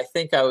oriented, but I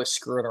think I was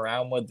screwing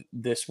around with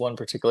this one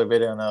particular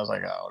video, and I was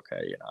like, "Oh,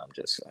 okay,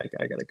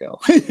 I gotta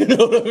go." You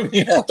know what I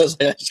mean? I was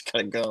like, I just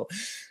gotta go.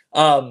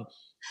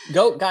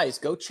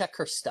 Go check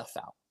her stuff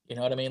out. You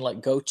know what I mean?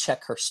 Like, go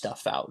check her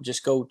stuff out.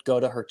 Just go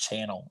to her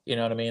channel. You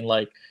know what I mean?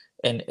 Like,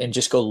 and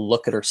just go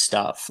look at her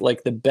stuff.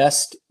 Like,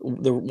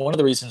 one of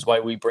the reasons why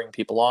we bring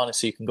people on is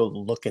so you can go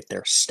look at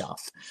their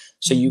stuff.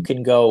 So you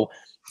can go,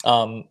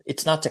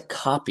 it's not to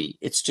copy.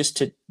 It's just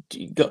to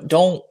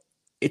go,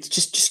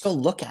 just go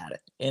look at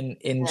it.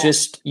 And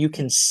just, you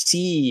can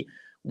see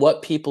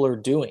what people are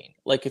doing.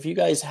 Like if you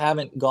guys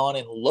haven't gone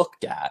and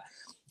looked at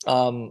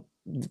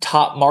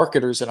top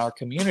marketers in our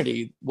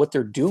community, what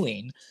they're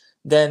doing,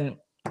 then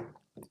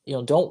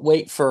don't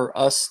wait for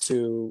us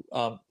to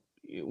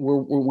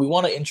we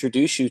want to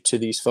introduce you to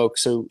these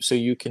folks so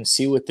you can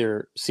see what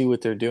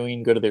they're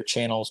doing, go to their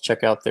channels,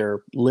 check out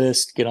their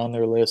list, get on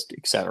their list,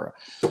 etc.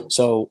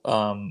 So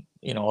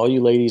all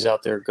you ladies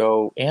out there,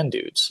 go, and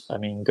dudes, I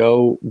mean,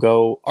 go.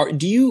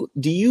 Do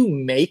you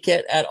make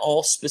it at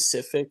all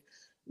specific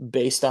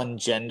based on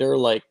gender,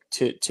 like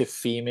to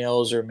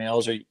females or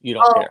males, or you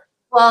don't care?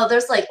 Well,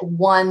 there's like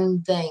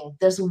one thing.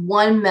 There's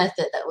one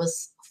method that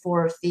was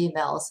for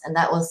females, and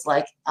that was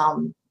like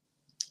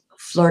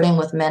flirting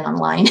with men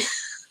online.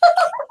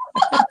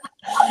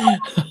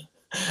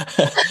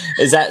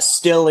 Is that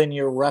still in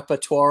your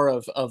repertoire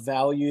of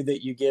value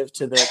that you give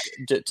to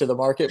the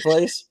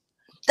marketplace?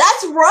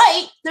 That's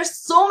right. There's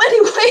so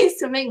many ways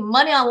to make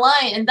money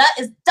online, and that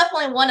is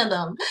definitely one of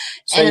them.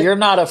 So you're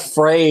not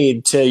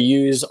afraid to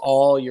use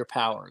all your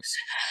powers.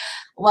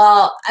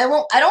 Well, I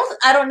won't. I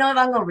don't know if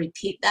I'm gonna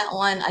repeat that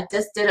one. I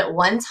just did it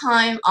one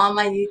time on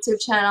my YouTube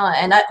channel,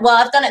 and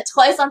I've done it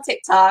twice on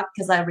TikTok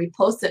because I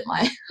reposted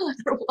my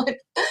other one.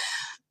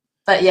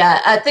 But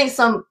yeah, I think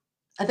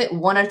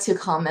one or two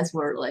comments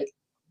were like,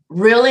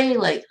 really,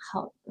 like,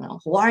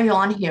 why are you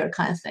on here,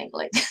 kind of thing.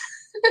 Like,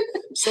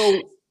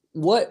 so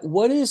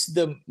what is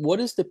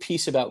the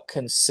piece about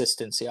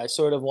consistency? I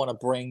sort of want to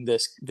bring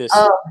this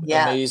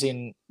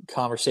amazing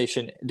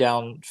conversation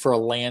down for a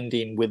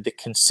landing with the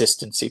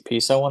consistency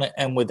piece. I want to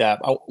end with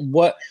that.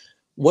 What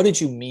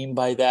did you mean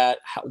by that?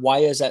 Why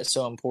is that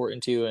so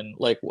important to you? And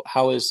like,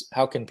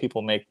 how can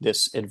people make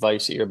this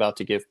advice that you're about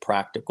to give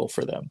practical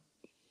for them?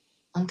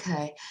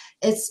 Okay,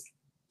 it's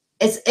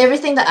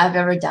everything that I've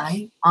ever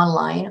done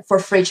online for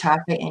free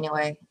traffic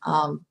anyway.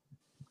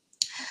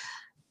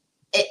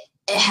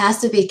 It has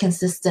to be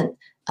consistent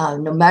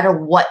no matter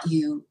what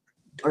you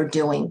are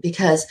doing,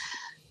 because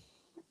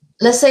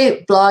let's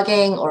say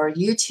blogging or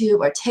YouTube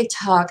or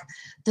TikTok,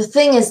 the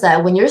thing is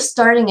that when you're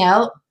starting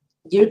out,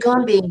 you're going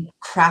to be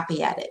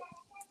crappy at it.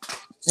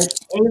 Like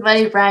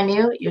anybody brand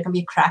new, you're going to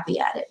be crappy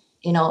at it.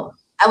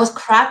 I was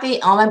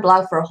crappy on my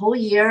blog for a whole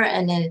year,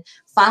 and then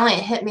finally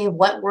it hit me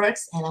what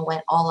works, and I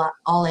went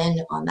all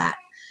in on that.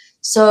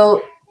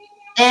 So,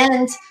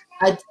 and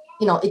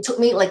it took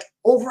me like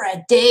over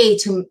a day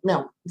to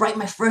write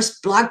my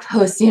first blog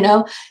post.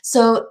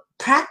 So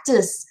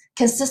practice.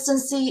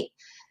 Consistency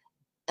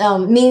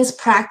means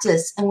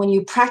practice, and when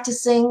you're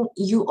practicing,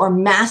 you are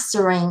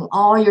mastering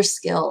all your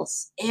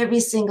skills every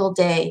single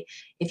day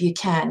if you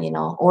can,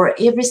 or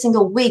every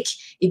single week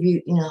if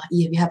you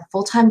have a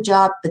full-time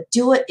job, but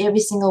do it every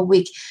single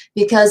week,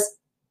 because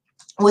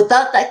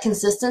without that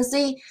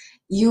consistency,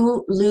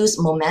 you lose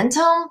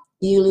momentum,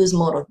 you lose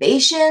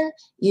motivation,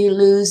 you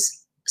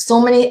lose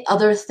so many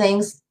other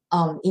things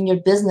in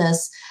your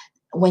business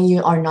when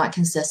you are not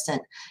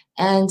consistent.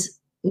 And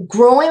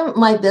growing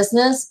my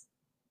business,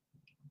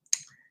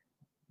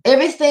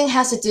 everything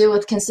has to do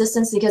with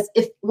consistency, because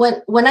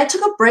when I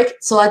took a break,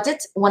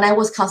 when I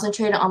was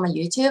concentrated on my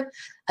YouTube,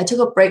 I took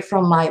a break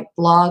from my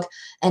blog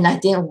and I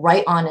didn't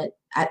write on it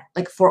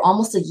for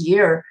almost a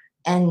year,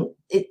 and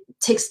it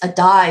takes a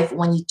dive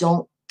when you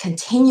don't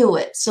continue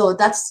it. So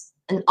that's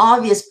an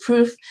obvious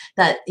proof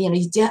that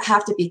you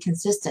have to be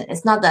consistent.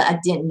 It's not that I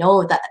didn't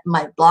know that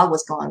my blog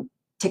was going to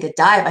take a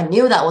dive. I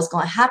knew that was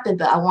going to happen,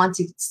 but I want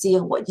to see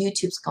what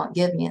YouTube's going to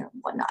give me and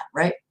whatnot,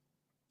 right?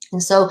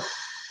 And so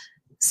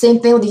same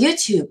thing with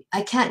YouTube.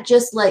 I can't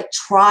just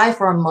try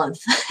for a month.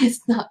 It's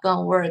not going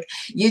to work.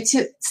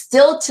 YouTube,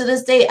 still to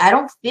this day, I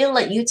don't feel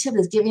like YouTube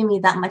is giving me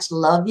that much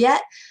love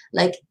yet.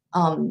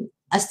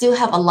 I still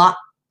have a lot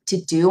to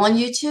do on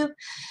YouTube.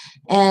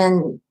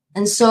 And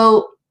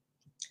so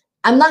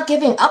I'm not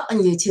giving up on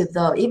YouTube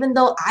though, even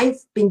though I've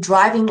been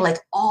driving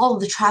all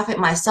of the traffic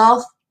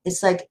myself.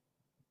 It's like,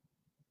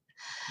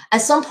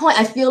 at some point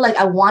I feel like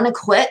I want to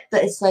quit,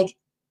 but it's like,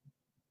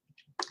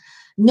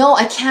 no,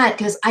 I can't,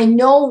 because I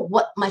know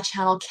what my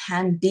channel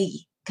can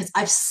be, because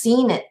I've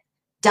seen it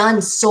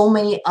done so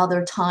many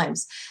other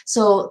times.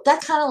 So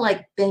that kind of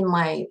been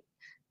my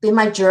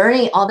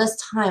journey all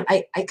this time.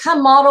 I kind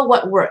of model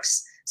what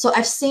works. So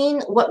I've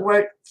seen what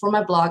worked for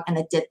my blog, and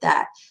I did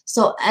that.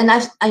 So, and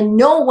I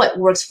know what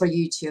works for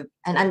YouTube,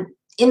 and I'm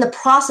in the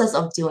process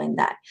of doing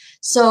that.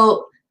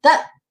 So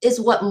that is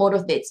what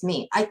motivates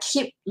me. I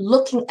keep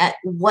looking at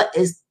what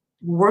is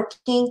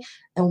working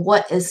and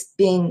what is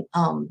being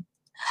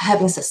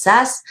having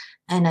success,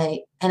 and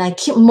I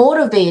keep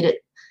motivated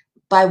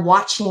by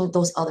watching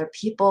those other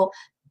people.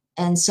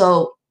 And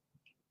so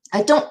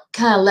I don't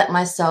kind of let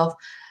myself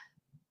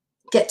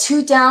get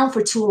too down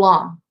for too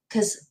long,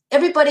 because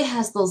everybody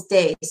has those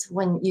days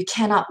when you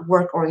cannot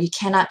work or you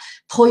cannot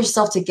pull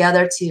yourself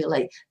together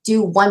to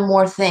do one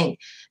more thing.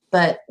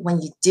 But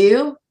when you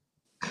do,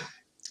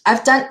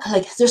 I've done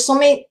there's so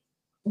many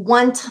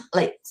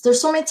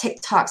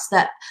TikToks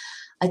that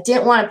I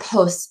didn't want to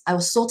post. I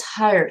was so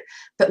tired,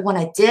 but when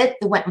I did,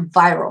 it went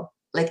viral.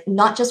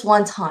 Not just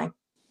one time,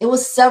 it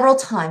was several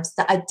times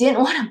that I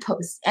didn't want to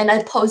post, and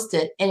I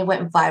posted, and it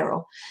went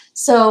viral.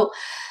 So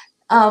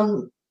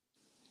um,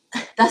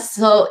 that's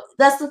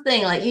the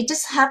thing. Like, you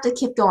just have to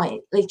keep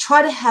going. Like,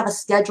 try to have a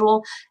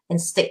schedule and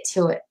stick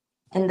to it.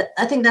 And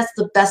I think that's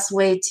the best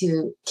way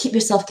to keep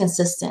yourself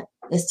consistent,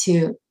 is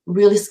to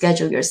really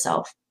schedule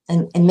yourself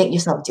and make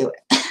yourself do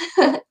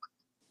it.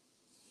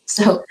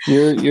 So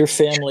Your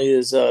family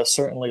is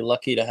certainly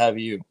lucky to have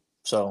you.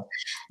 So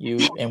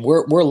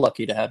we're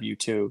lucky to have you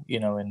too, you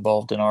know,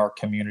 involved in our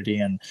community,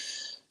 and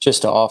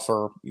just to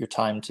offer your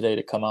time today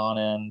to come on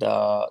and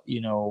you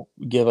know,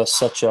 give us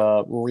such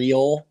a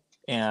real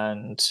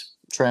and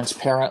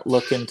transparent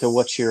look into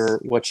what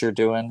you're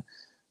doing.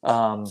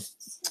 Um,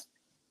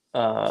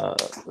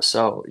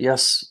 so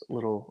yes,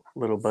 little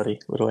buddy,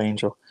 little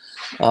angel.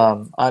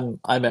 I'm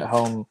at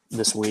home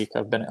this week.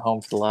 I've been at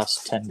home for the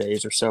last 10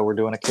 days or so. We're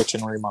doing a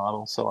kitchen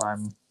remodel, so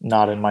I'm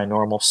not in my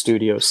normal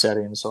studio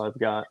setting. So I've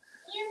got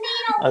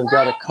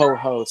a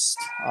co-host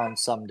on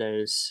some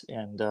days,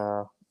 and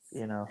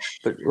you know,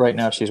 but right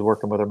now she's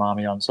working with her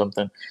mommy on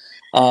something.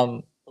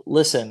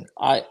 Listen,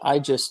 I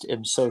just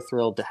am so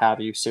thrilled to have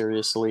you,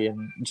 seriously,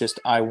 and just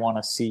I want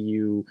to see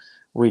you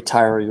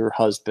retire your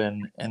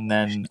husband, and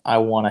then I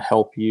want to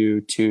help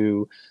you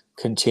to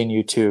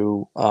continue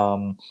to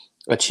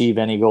achieve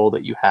any goal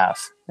that you have.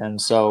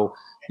 And so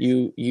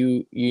you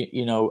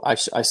know, I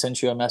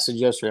sent you a message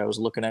yesterday. I was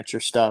looking at your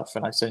stuff,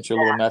 and I sent you a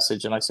little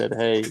message, and I said,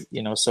 hey,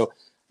 you know, so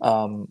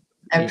I you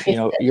appreciate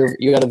know, it.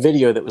 you got a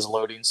video that was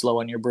loading slow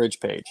on your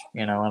bridge page,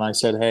 you know, and I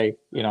said, hey,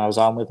 you know, I was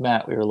on with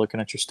Matt. We were looking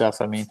at your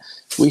stuff. I mean,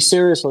 we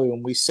seriously,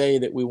 when we say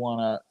that we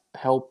want to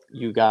help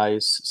you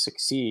guys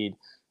succeed,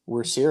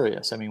 we're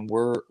serious. I mean,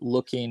 we're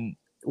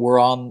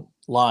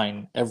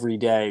online every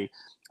day.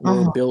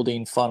 We're Mhm.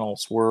 building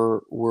funnels.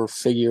 We're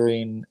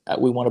figuring.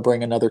 We want to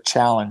bring another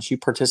challenge. You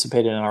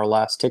participated in our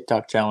last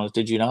TikTok challenge,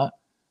 did you not?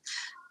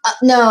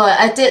 No,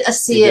 I did You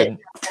see it. didn't.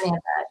 Any of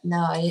that. No,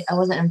 I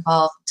wasn't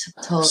involved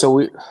totally.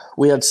 So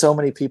we had so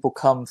many people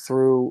come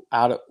through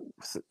out of,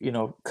 you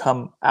know,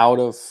 come out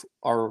of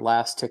our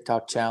last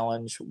TikTok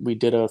challenge. We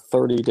did a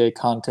 30-day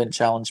content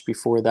challenge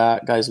before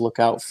that. Guys, look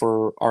out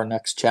for our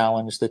next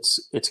challenge.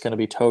 It's going to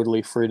be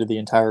totally free to the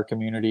entire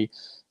community,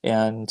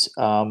 and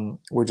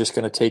we're just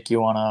going to take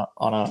you on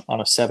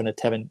a 7 to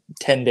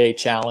 10 day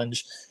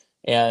challenge.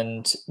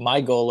 And my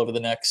goal over the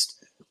next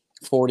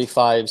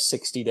 45,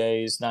 60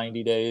 days,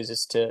 90 days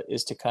is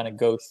to kind of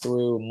go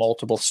through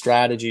multiple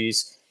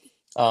strategies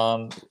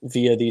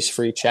via these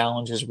free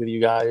challenges with you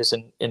guys,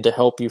 and to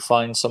help you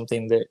find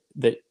something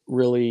that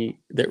really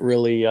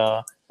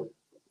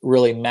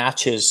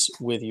matches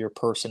with your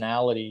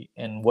personality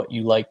and what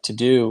you like to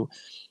do.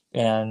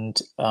 And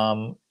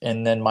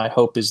then my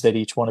hope is that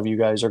each one of you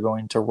guys are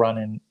going to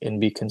run and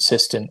be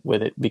consistent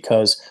with it,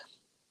 because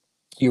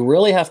you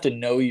really have to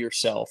know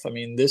yourself. I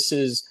mean, this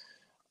is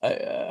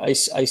I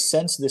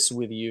sense this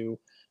with you,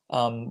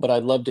 but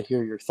I'd love to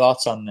hear your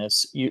thoughts on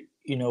this. You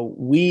know,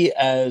 we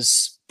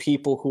as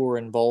people who are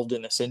involved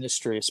in this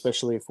industry,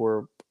 especially if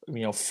we're,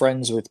 you know,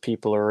 friends with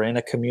people or in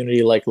a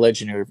community like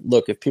Legendary.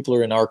 Look, if people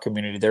are in our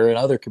community, they're in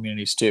other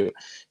communities too.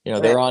 You know,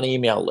 Right. they're on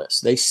email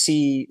lists. They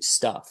see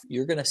stuff.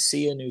 You're going to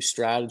see a new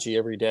strategy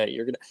every day.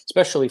 You're going to,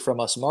 especially from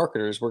us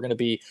marketers, we're going to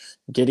be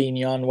getting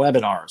you on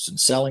webinars and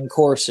selling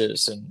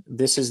courses, and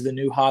this is the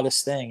new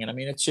hottest thing. And I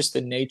mean, it's just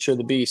the nature of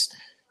the beast.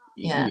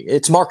 Yeah.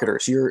 It's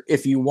marketers.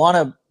 If you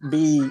want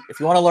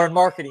to learn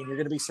marketing, you're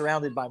going to be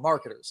surrounded by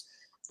marketers,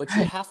 but Right.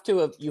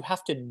 you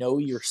have to know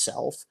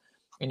yourself,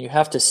 and you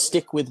have to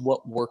stick with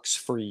what works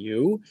for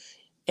you,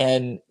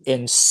 and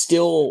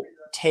still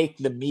take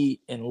the meat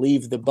and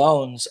leave the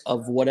bones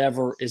of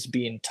whatever is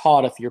being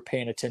taught if you're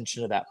paying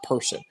attention to that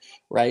person,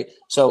 right?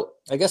 So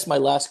I guess my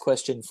last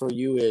question for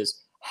you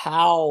is,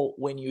 how,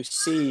 when you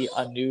see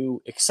a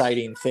new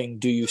exciting thing,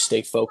 do you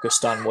stay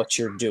focused on what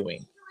you're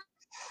doing?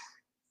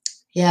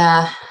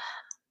 Yeah.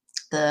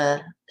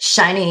 The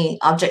shiny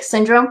object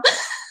syndrome.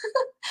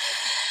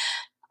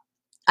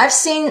 I've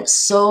seen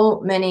so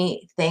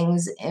many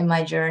things in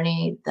my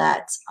journey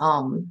that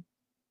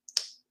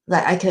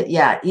I could,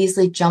 yeah,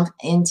 easily jump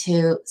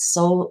into,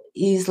 so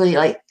easily,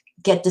 like,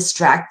 get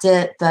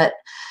distracted. But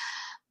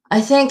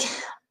I think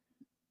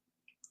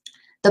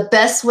the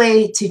best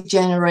way to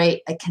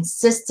generate a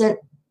consistent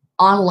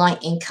online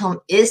income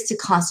is to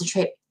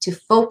concentrate, to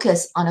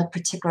focus on a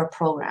particular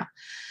program.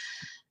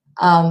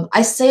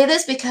 I say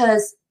this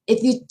because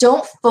if you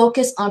don't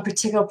focus on a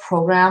particular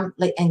program,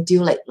 like, and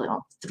do, like,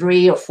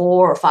 3 or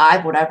 4 or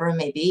 5, whatever it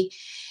may be,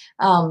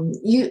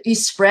 you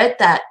spread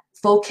that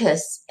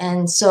focus,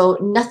 and so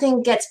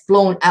nothing gets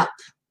blown up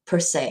per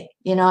se.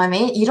 You know what I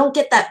mean? You don't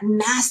get that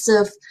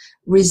massive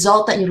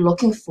result that you're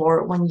looking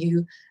for when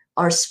you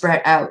are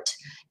spread out.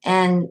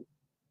 and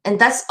and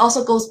that's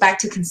also goes back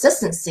to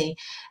consistency,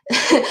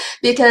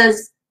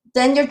 because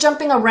then you're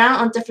jumping around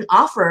on different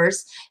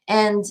offers,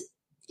 and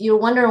you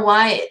wonder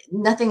why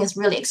nothing is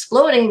really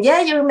exploding.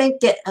 Yeah, you may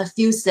get a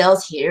few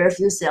sales here, a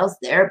few sales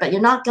there, but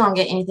you're not going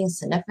to get anything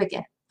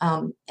significant.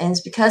 And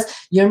it's because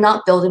you're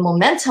not building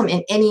momentum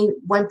in any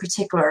one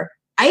particular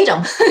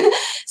item.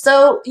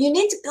 So you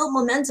need to build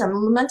momentum.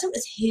 Momentum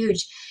is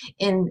huge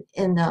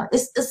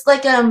it's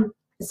like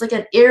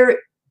an air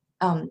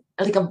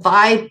like a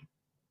vibe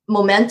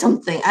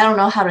momentum thing. I don't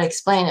know how to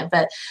explain it,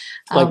 but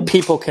like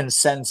people can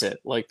sense it.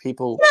 Like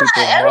people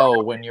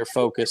know when you're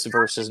focused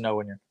versus know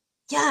when you're.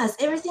 Yes,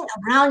 everything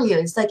around you.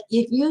 It's like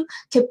if you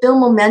can build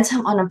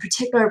momentum on a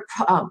particular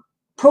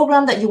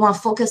program that you want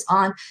to focus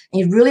on, and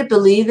you really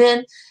believe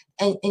in,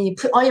 and you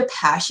put all your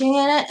passion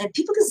in it, and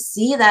people can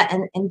see that,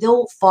 and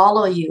they'll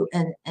follow you,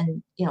 and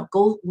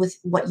go with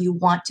what you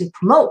want to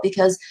promote.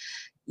 Because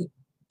you,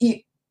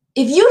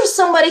 if you're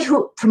somebody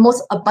who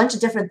promotes a bunch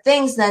of different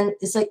things, then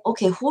it's like,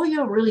 okay, who are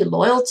you really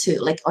loyal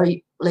to? Like, are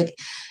you like,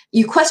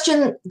 you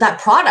question that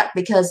product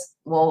because,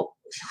 well,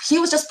 he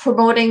was just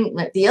promoting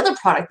like the other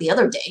product the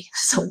other day.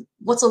 So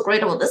what's so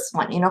great about this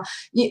one?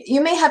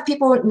 You may have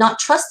people not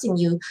trusting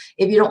you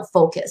if you don't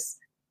focus.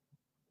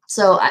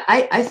 So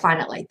I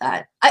find it like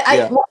that.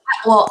 I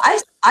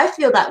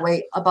feel that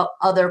way about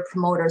other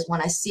promoters when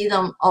I see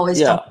them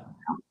always talking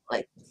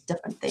like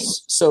different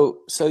things.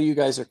 So you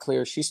guys are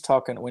clear. She's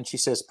talking, when she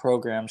says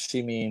program,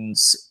 she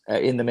means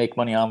in the Make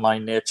Money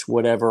Online niche,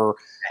 whatever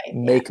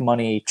make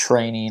money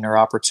training or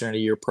opportunity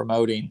you're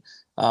promoting.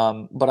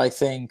 But I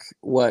think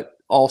what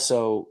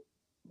also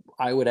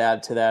I would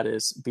add to that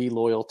is be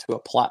loyal to a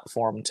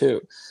platform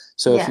too.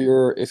 So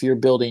if you're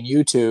building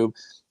YouTube,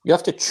 you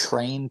have to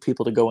train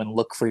people to go and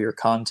look for your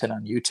content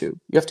on YouTube.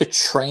 You have to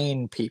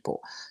train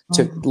people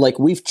to like,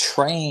 we've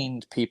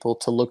trained people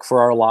to look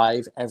for our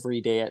live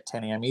every day at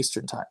 10 a.m.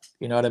 Eastern time.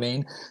 You know what I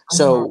mean?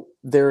 So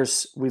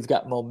we've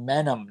got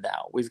momentum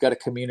now. We've got a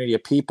community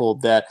of people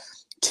that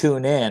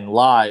tune in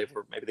live,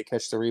 or maybe they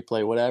catch the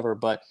replay, whatever.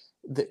 But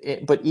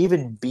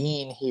even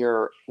being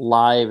here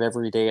live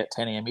every day at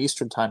 10 a.m.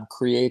 Eastern time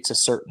creates a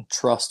certain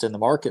trust in the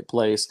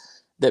marketplace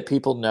that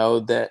people know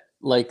that,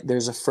 like,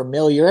 there's a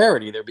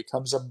familiarity. There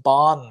becomes a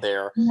bond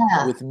there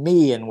with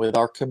me and with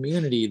our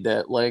community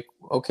that, like,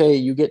 okay,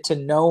 you get to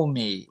know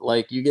me,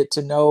 like you get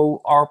to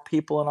know our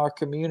people in our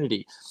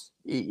community.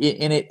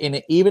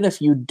 Even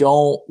if you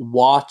don't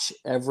watch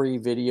every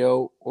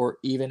video or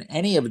even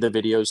any of the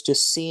videos,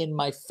 just seeing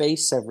my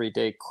face every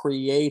day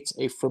creates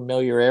a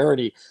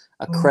familiarity,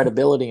 a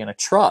credibility, and a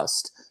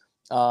trust.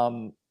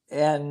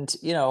 And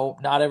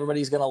not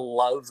everybody's gonna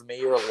love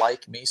me or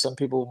like me. Some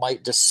people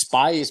might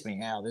despise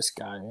me. This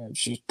guy,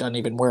 she doesn't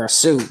even wear a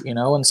suit,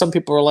 and some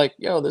people are like,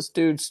 yo, this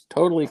dude's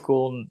totally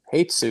cool and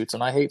hates suits,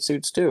 and I hate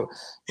suits too,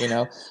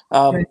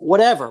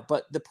 whatever.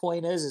 But the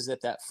point is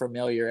that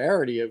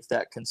familiarity of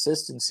that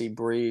consistency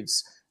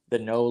breeds the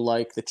know,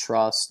 like, the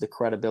trust, the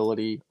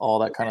credibility, all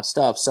that kind of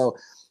stuff. So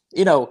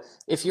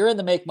if you're in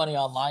the Make Money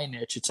Online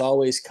niche, it's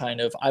always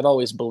I've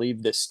always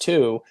believed this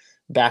too,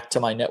 back to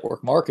my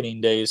network marketing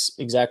days,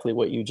 exactly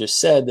what you just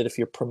said, that if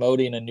you're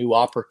promoting a new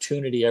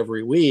opportunity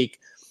every week,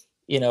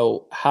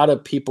 how do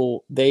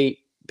people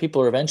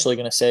are eventually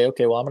going to say,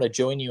 okay, well, I'm going to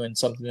join you in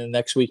something, and the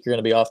next week you're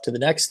going to be off to the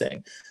next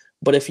thing.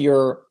 But if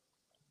you're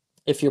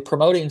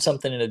promoting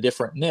something in a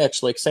different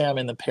niche, like say I'm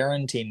in the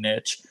parenting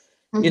niche,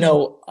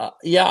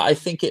 I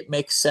think it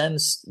makes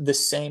sense. The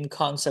same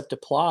concept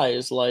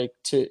applies, like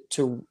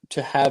to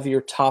have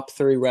your top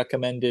 3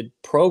 recommended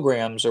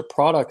programs or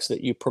products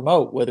that you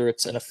promote, whether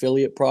it's an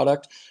affiliate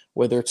product,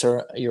 whether it's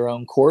your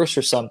own course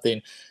or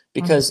something,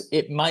 because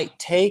it might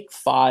take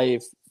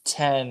 5,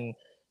 10,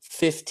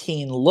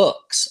 15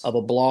 looks of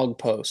a blog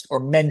post or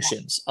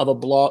mentions of a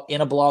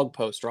blog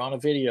post or on a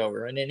video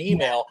or in an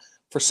email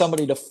for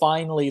somebody to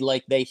finally,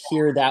 like, they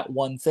hear that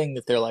one thing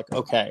that they're like,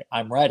 okay,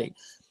 I'm ready.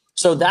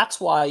 So that's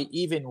why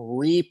even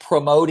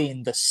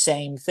re-promoting the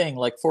same thing,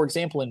 like, for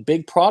example, in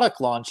big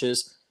product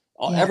launches,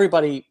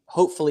 everybody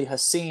hopefully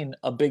has seen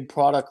a big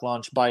product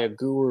launch by a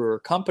guru or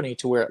company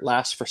to where it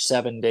lasts for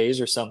 7 days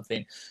or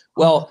something.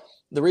 Well,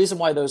 the reason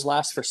why those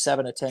last for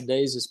 7 to 10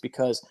 days is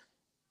because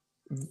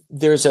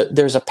there's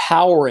a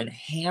power in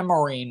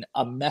hammering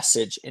a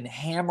message and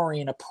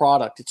hammering a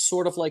product. It's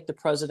sort of like the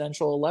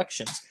presidential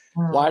elections.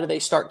 Why do they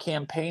start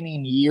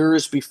campaigning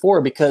years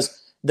before? Because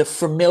the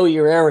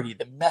familiarity,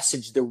 the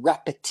message, the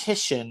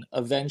repetition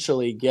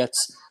eventually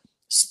gets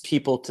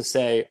people to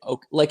say,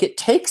 okay, like, it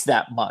takes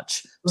that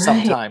much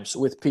sometimes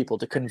with people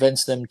to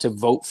convince them to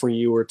vote for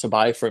you or to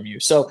buy from you.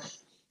 So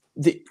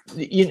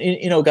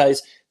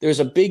guys, there's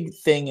a big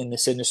thing in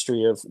this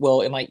industry of,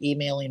 well, am I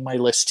emailing my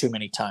list too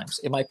many times?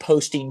 Am I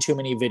posting too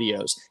many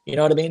videos? You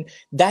know what I mean?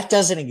 That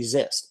doesn't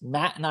exist.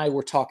 Matt and I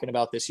were talking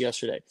about this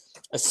yesterday,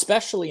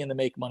 especially in the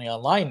Make Money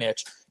Online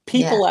niche.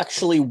 People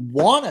actually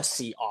want to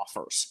see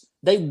offers.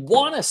 They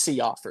want to see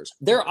offers.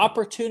 They're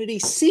opportunity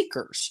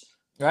seekers,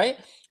 right?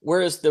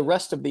 Whereas the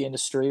rest of the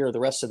industry or the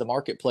rest of the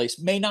marketplace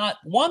may not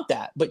want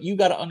that, but you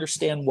got to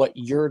understand what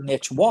your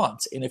niche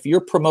wants. And if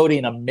you're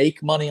promoting a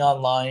Make Money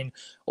Online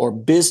or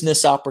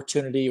business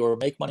opportunity or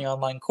Make Money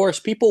Online course,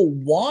 people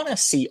want to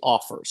see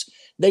offers.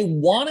 They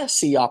want to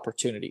see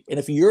opportunity. And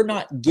if you're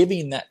not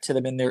giving that to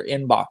them in their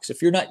inbox,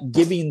 if you're not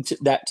giving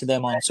that to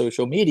them on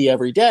social media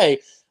every day,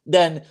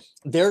 then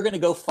they're going to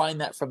go find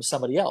that from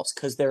somebody else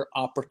because they're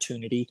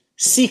opportunity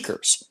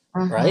seekers,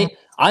 right?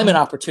 I'm an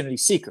opportunity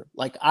seeker.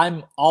 Like,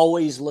 I'm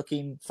always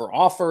looking for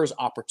offers,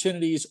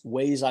 opportunities,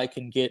 ways I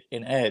can get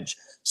an edge.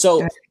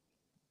 So,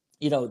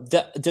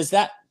 does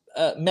that,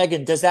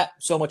 Megan, does that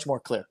so much more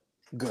clear?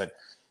 Good.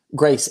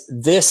 Grace,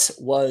 this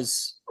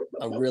was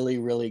a really,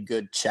 really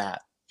good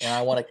chat. And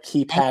I want to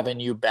keep having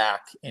you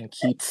back and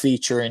keep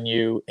featuring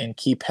you and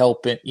keep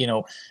helping,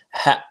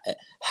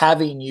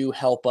 having you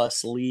help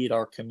us lead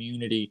our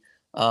community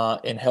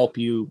and help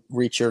you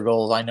reach your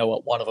goals. I know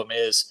what one of them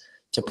is,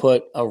 to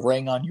put a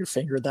ring on your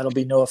finger. That'll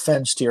be no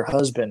offense to your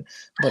husband,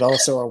 but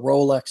also a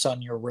Rolex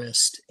on your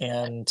wrist,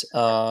 and,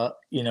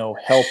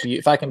 help you.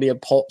 If I can be a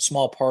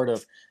small part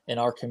of in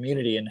our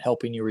community and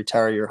helping you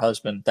retire your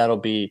husband, that'll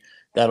be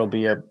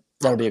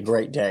a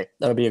great day.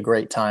 That'll be a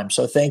great time.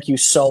 So thank you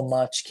so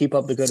much. Keep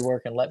up the good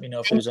work and let me know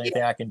if there's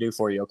anything I can do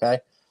for you. Okay.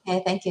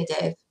 Okay. Thank you,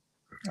 Dave.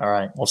 All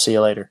right. We'll see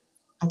you later.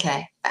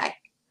 Okay. Bye.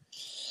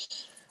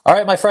 All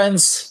right, my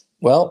friends.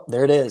 Well,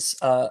 there it is.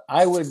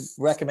 I would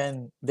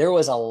recommend, there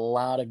was a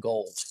lot of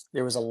gold.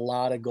 There was a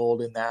lot of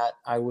gold in that.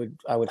 I would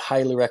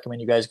highly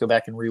recommend you guys go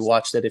back and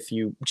rewatch that if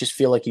you just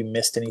feel like you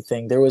missed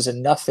anything. There was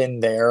enough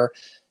in there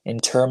in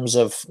terms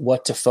of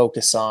what to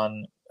focus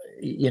on,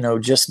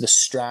 just the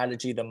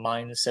strategy, the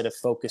mindset of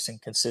focus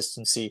and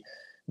consistency,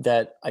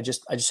 that I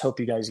just hope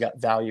you guys got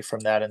value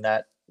from that, and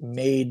that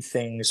made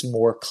things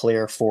more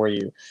clear for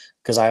you.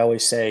 Because I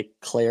always say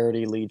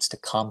clarity leads to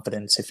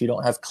confidence. If you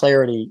don't have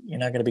clarity, you're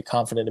not going to be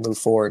confident to move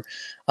forward.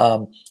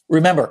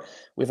 Remember,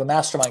 we have a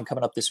mastermind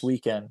coming up this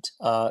weekend.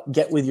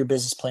 Get with your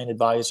business plan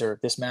advisor.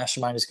 This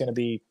mastermind is going to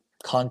be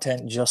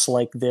content just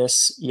like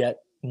this,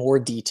 yet more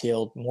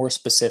detailed, more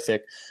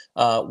specific,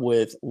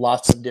 with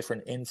lots of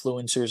different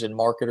influencers and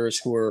marketers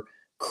who are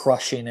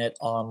crushing it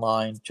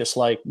online, just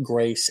like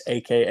Grace,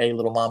 aka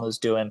Little Mama, is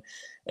doing.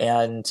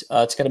 And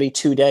it's going to be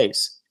 2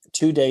 days.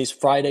 2 days,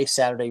 Friday,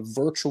 Saturday,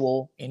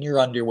 virtual, in your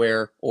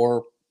underwear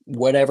or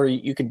whatever.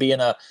 You could be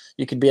in a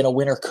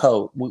winter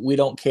coat. We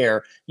don't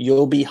care.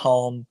 You'll be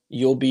home.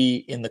 You'll be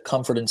in the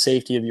comfort and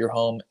safety of your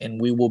home,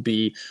 and we will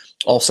be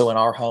also in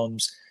our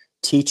homes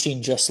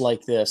teaching just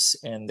like this,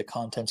 and the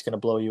content's going to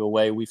blow you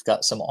away. We've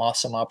got some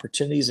awesome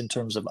opportunities in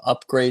terms of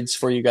upgrades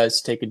for you guys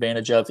to take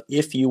advantage of.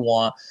 If you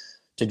want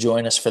to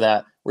join us for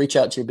that, reach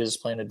out to your business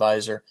plan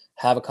advisor,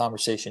 have a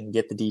conversation,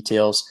 get the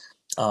details,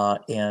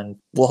 and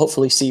we'll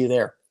hopefully see you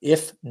there.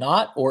 If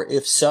not, or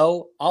if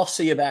so, I'll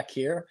see you back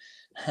here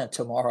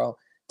tomorrow,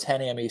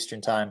 10 a.m.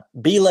 Eastern time.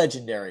 Be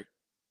legendary.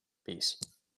 Peace.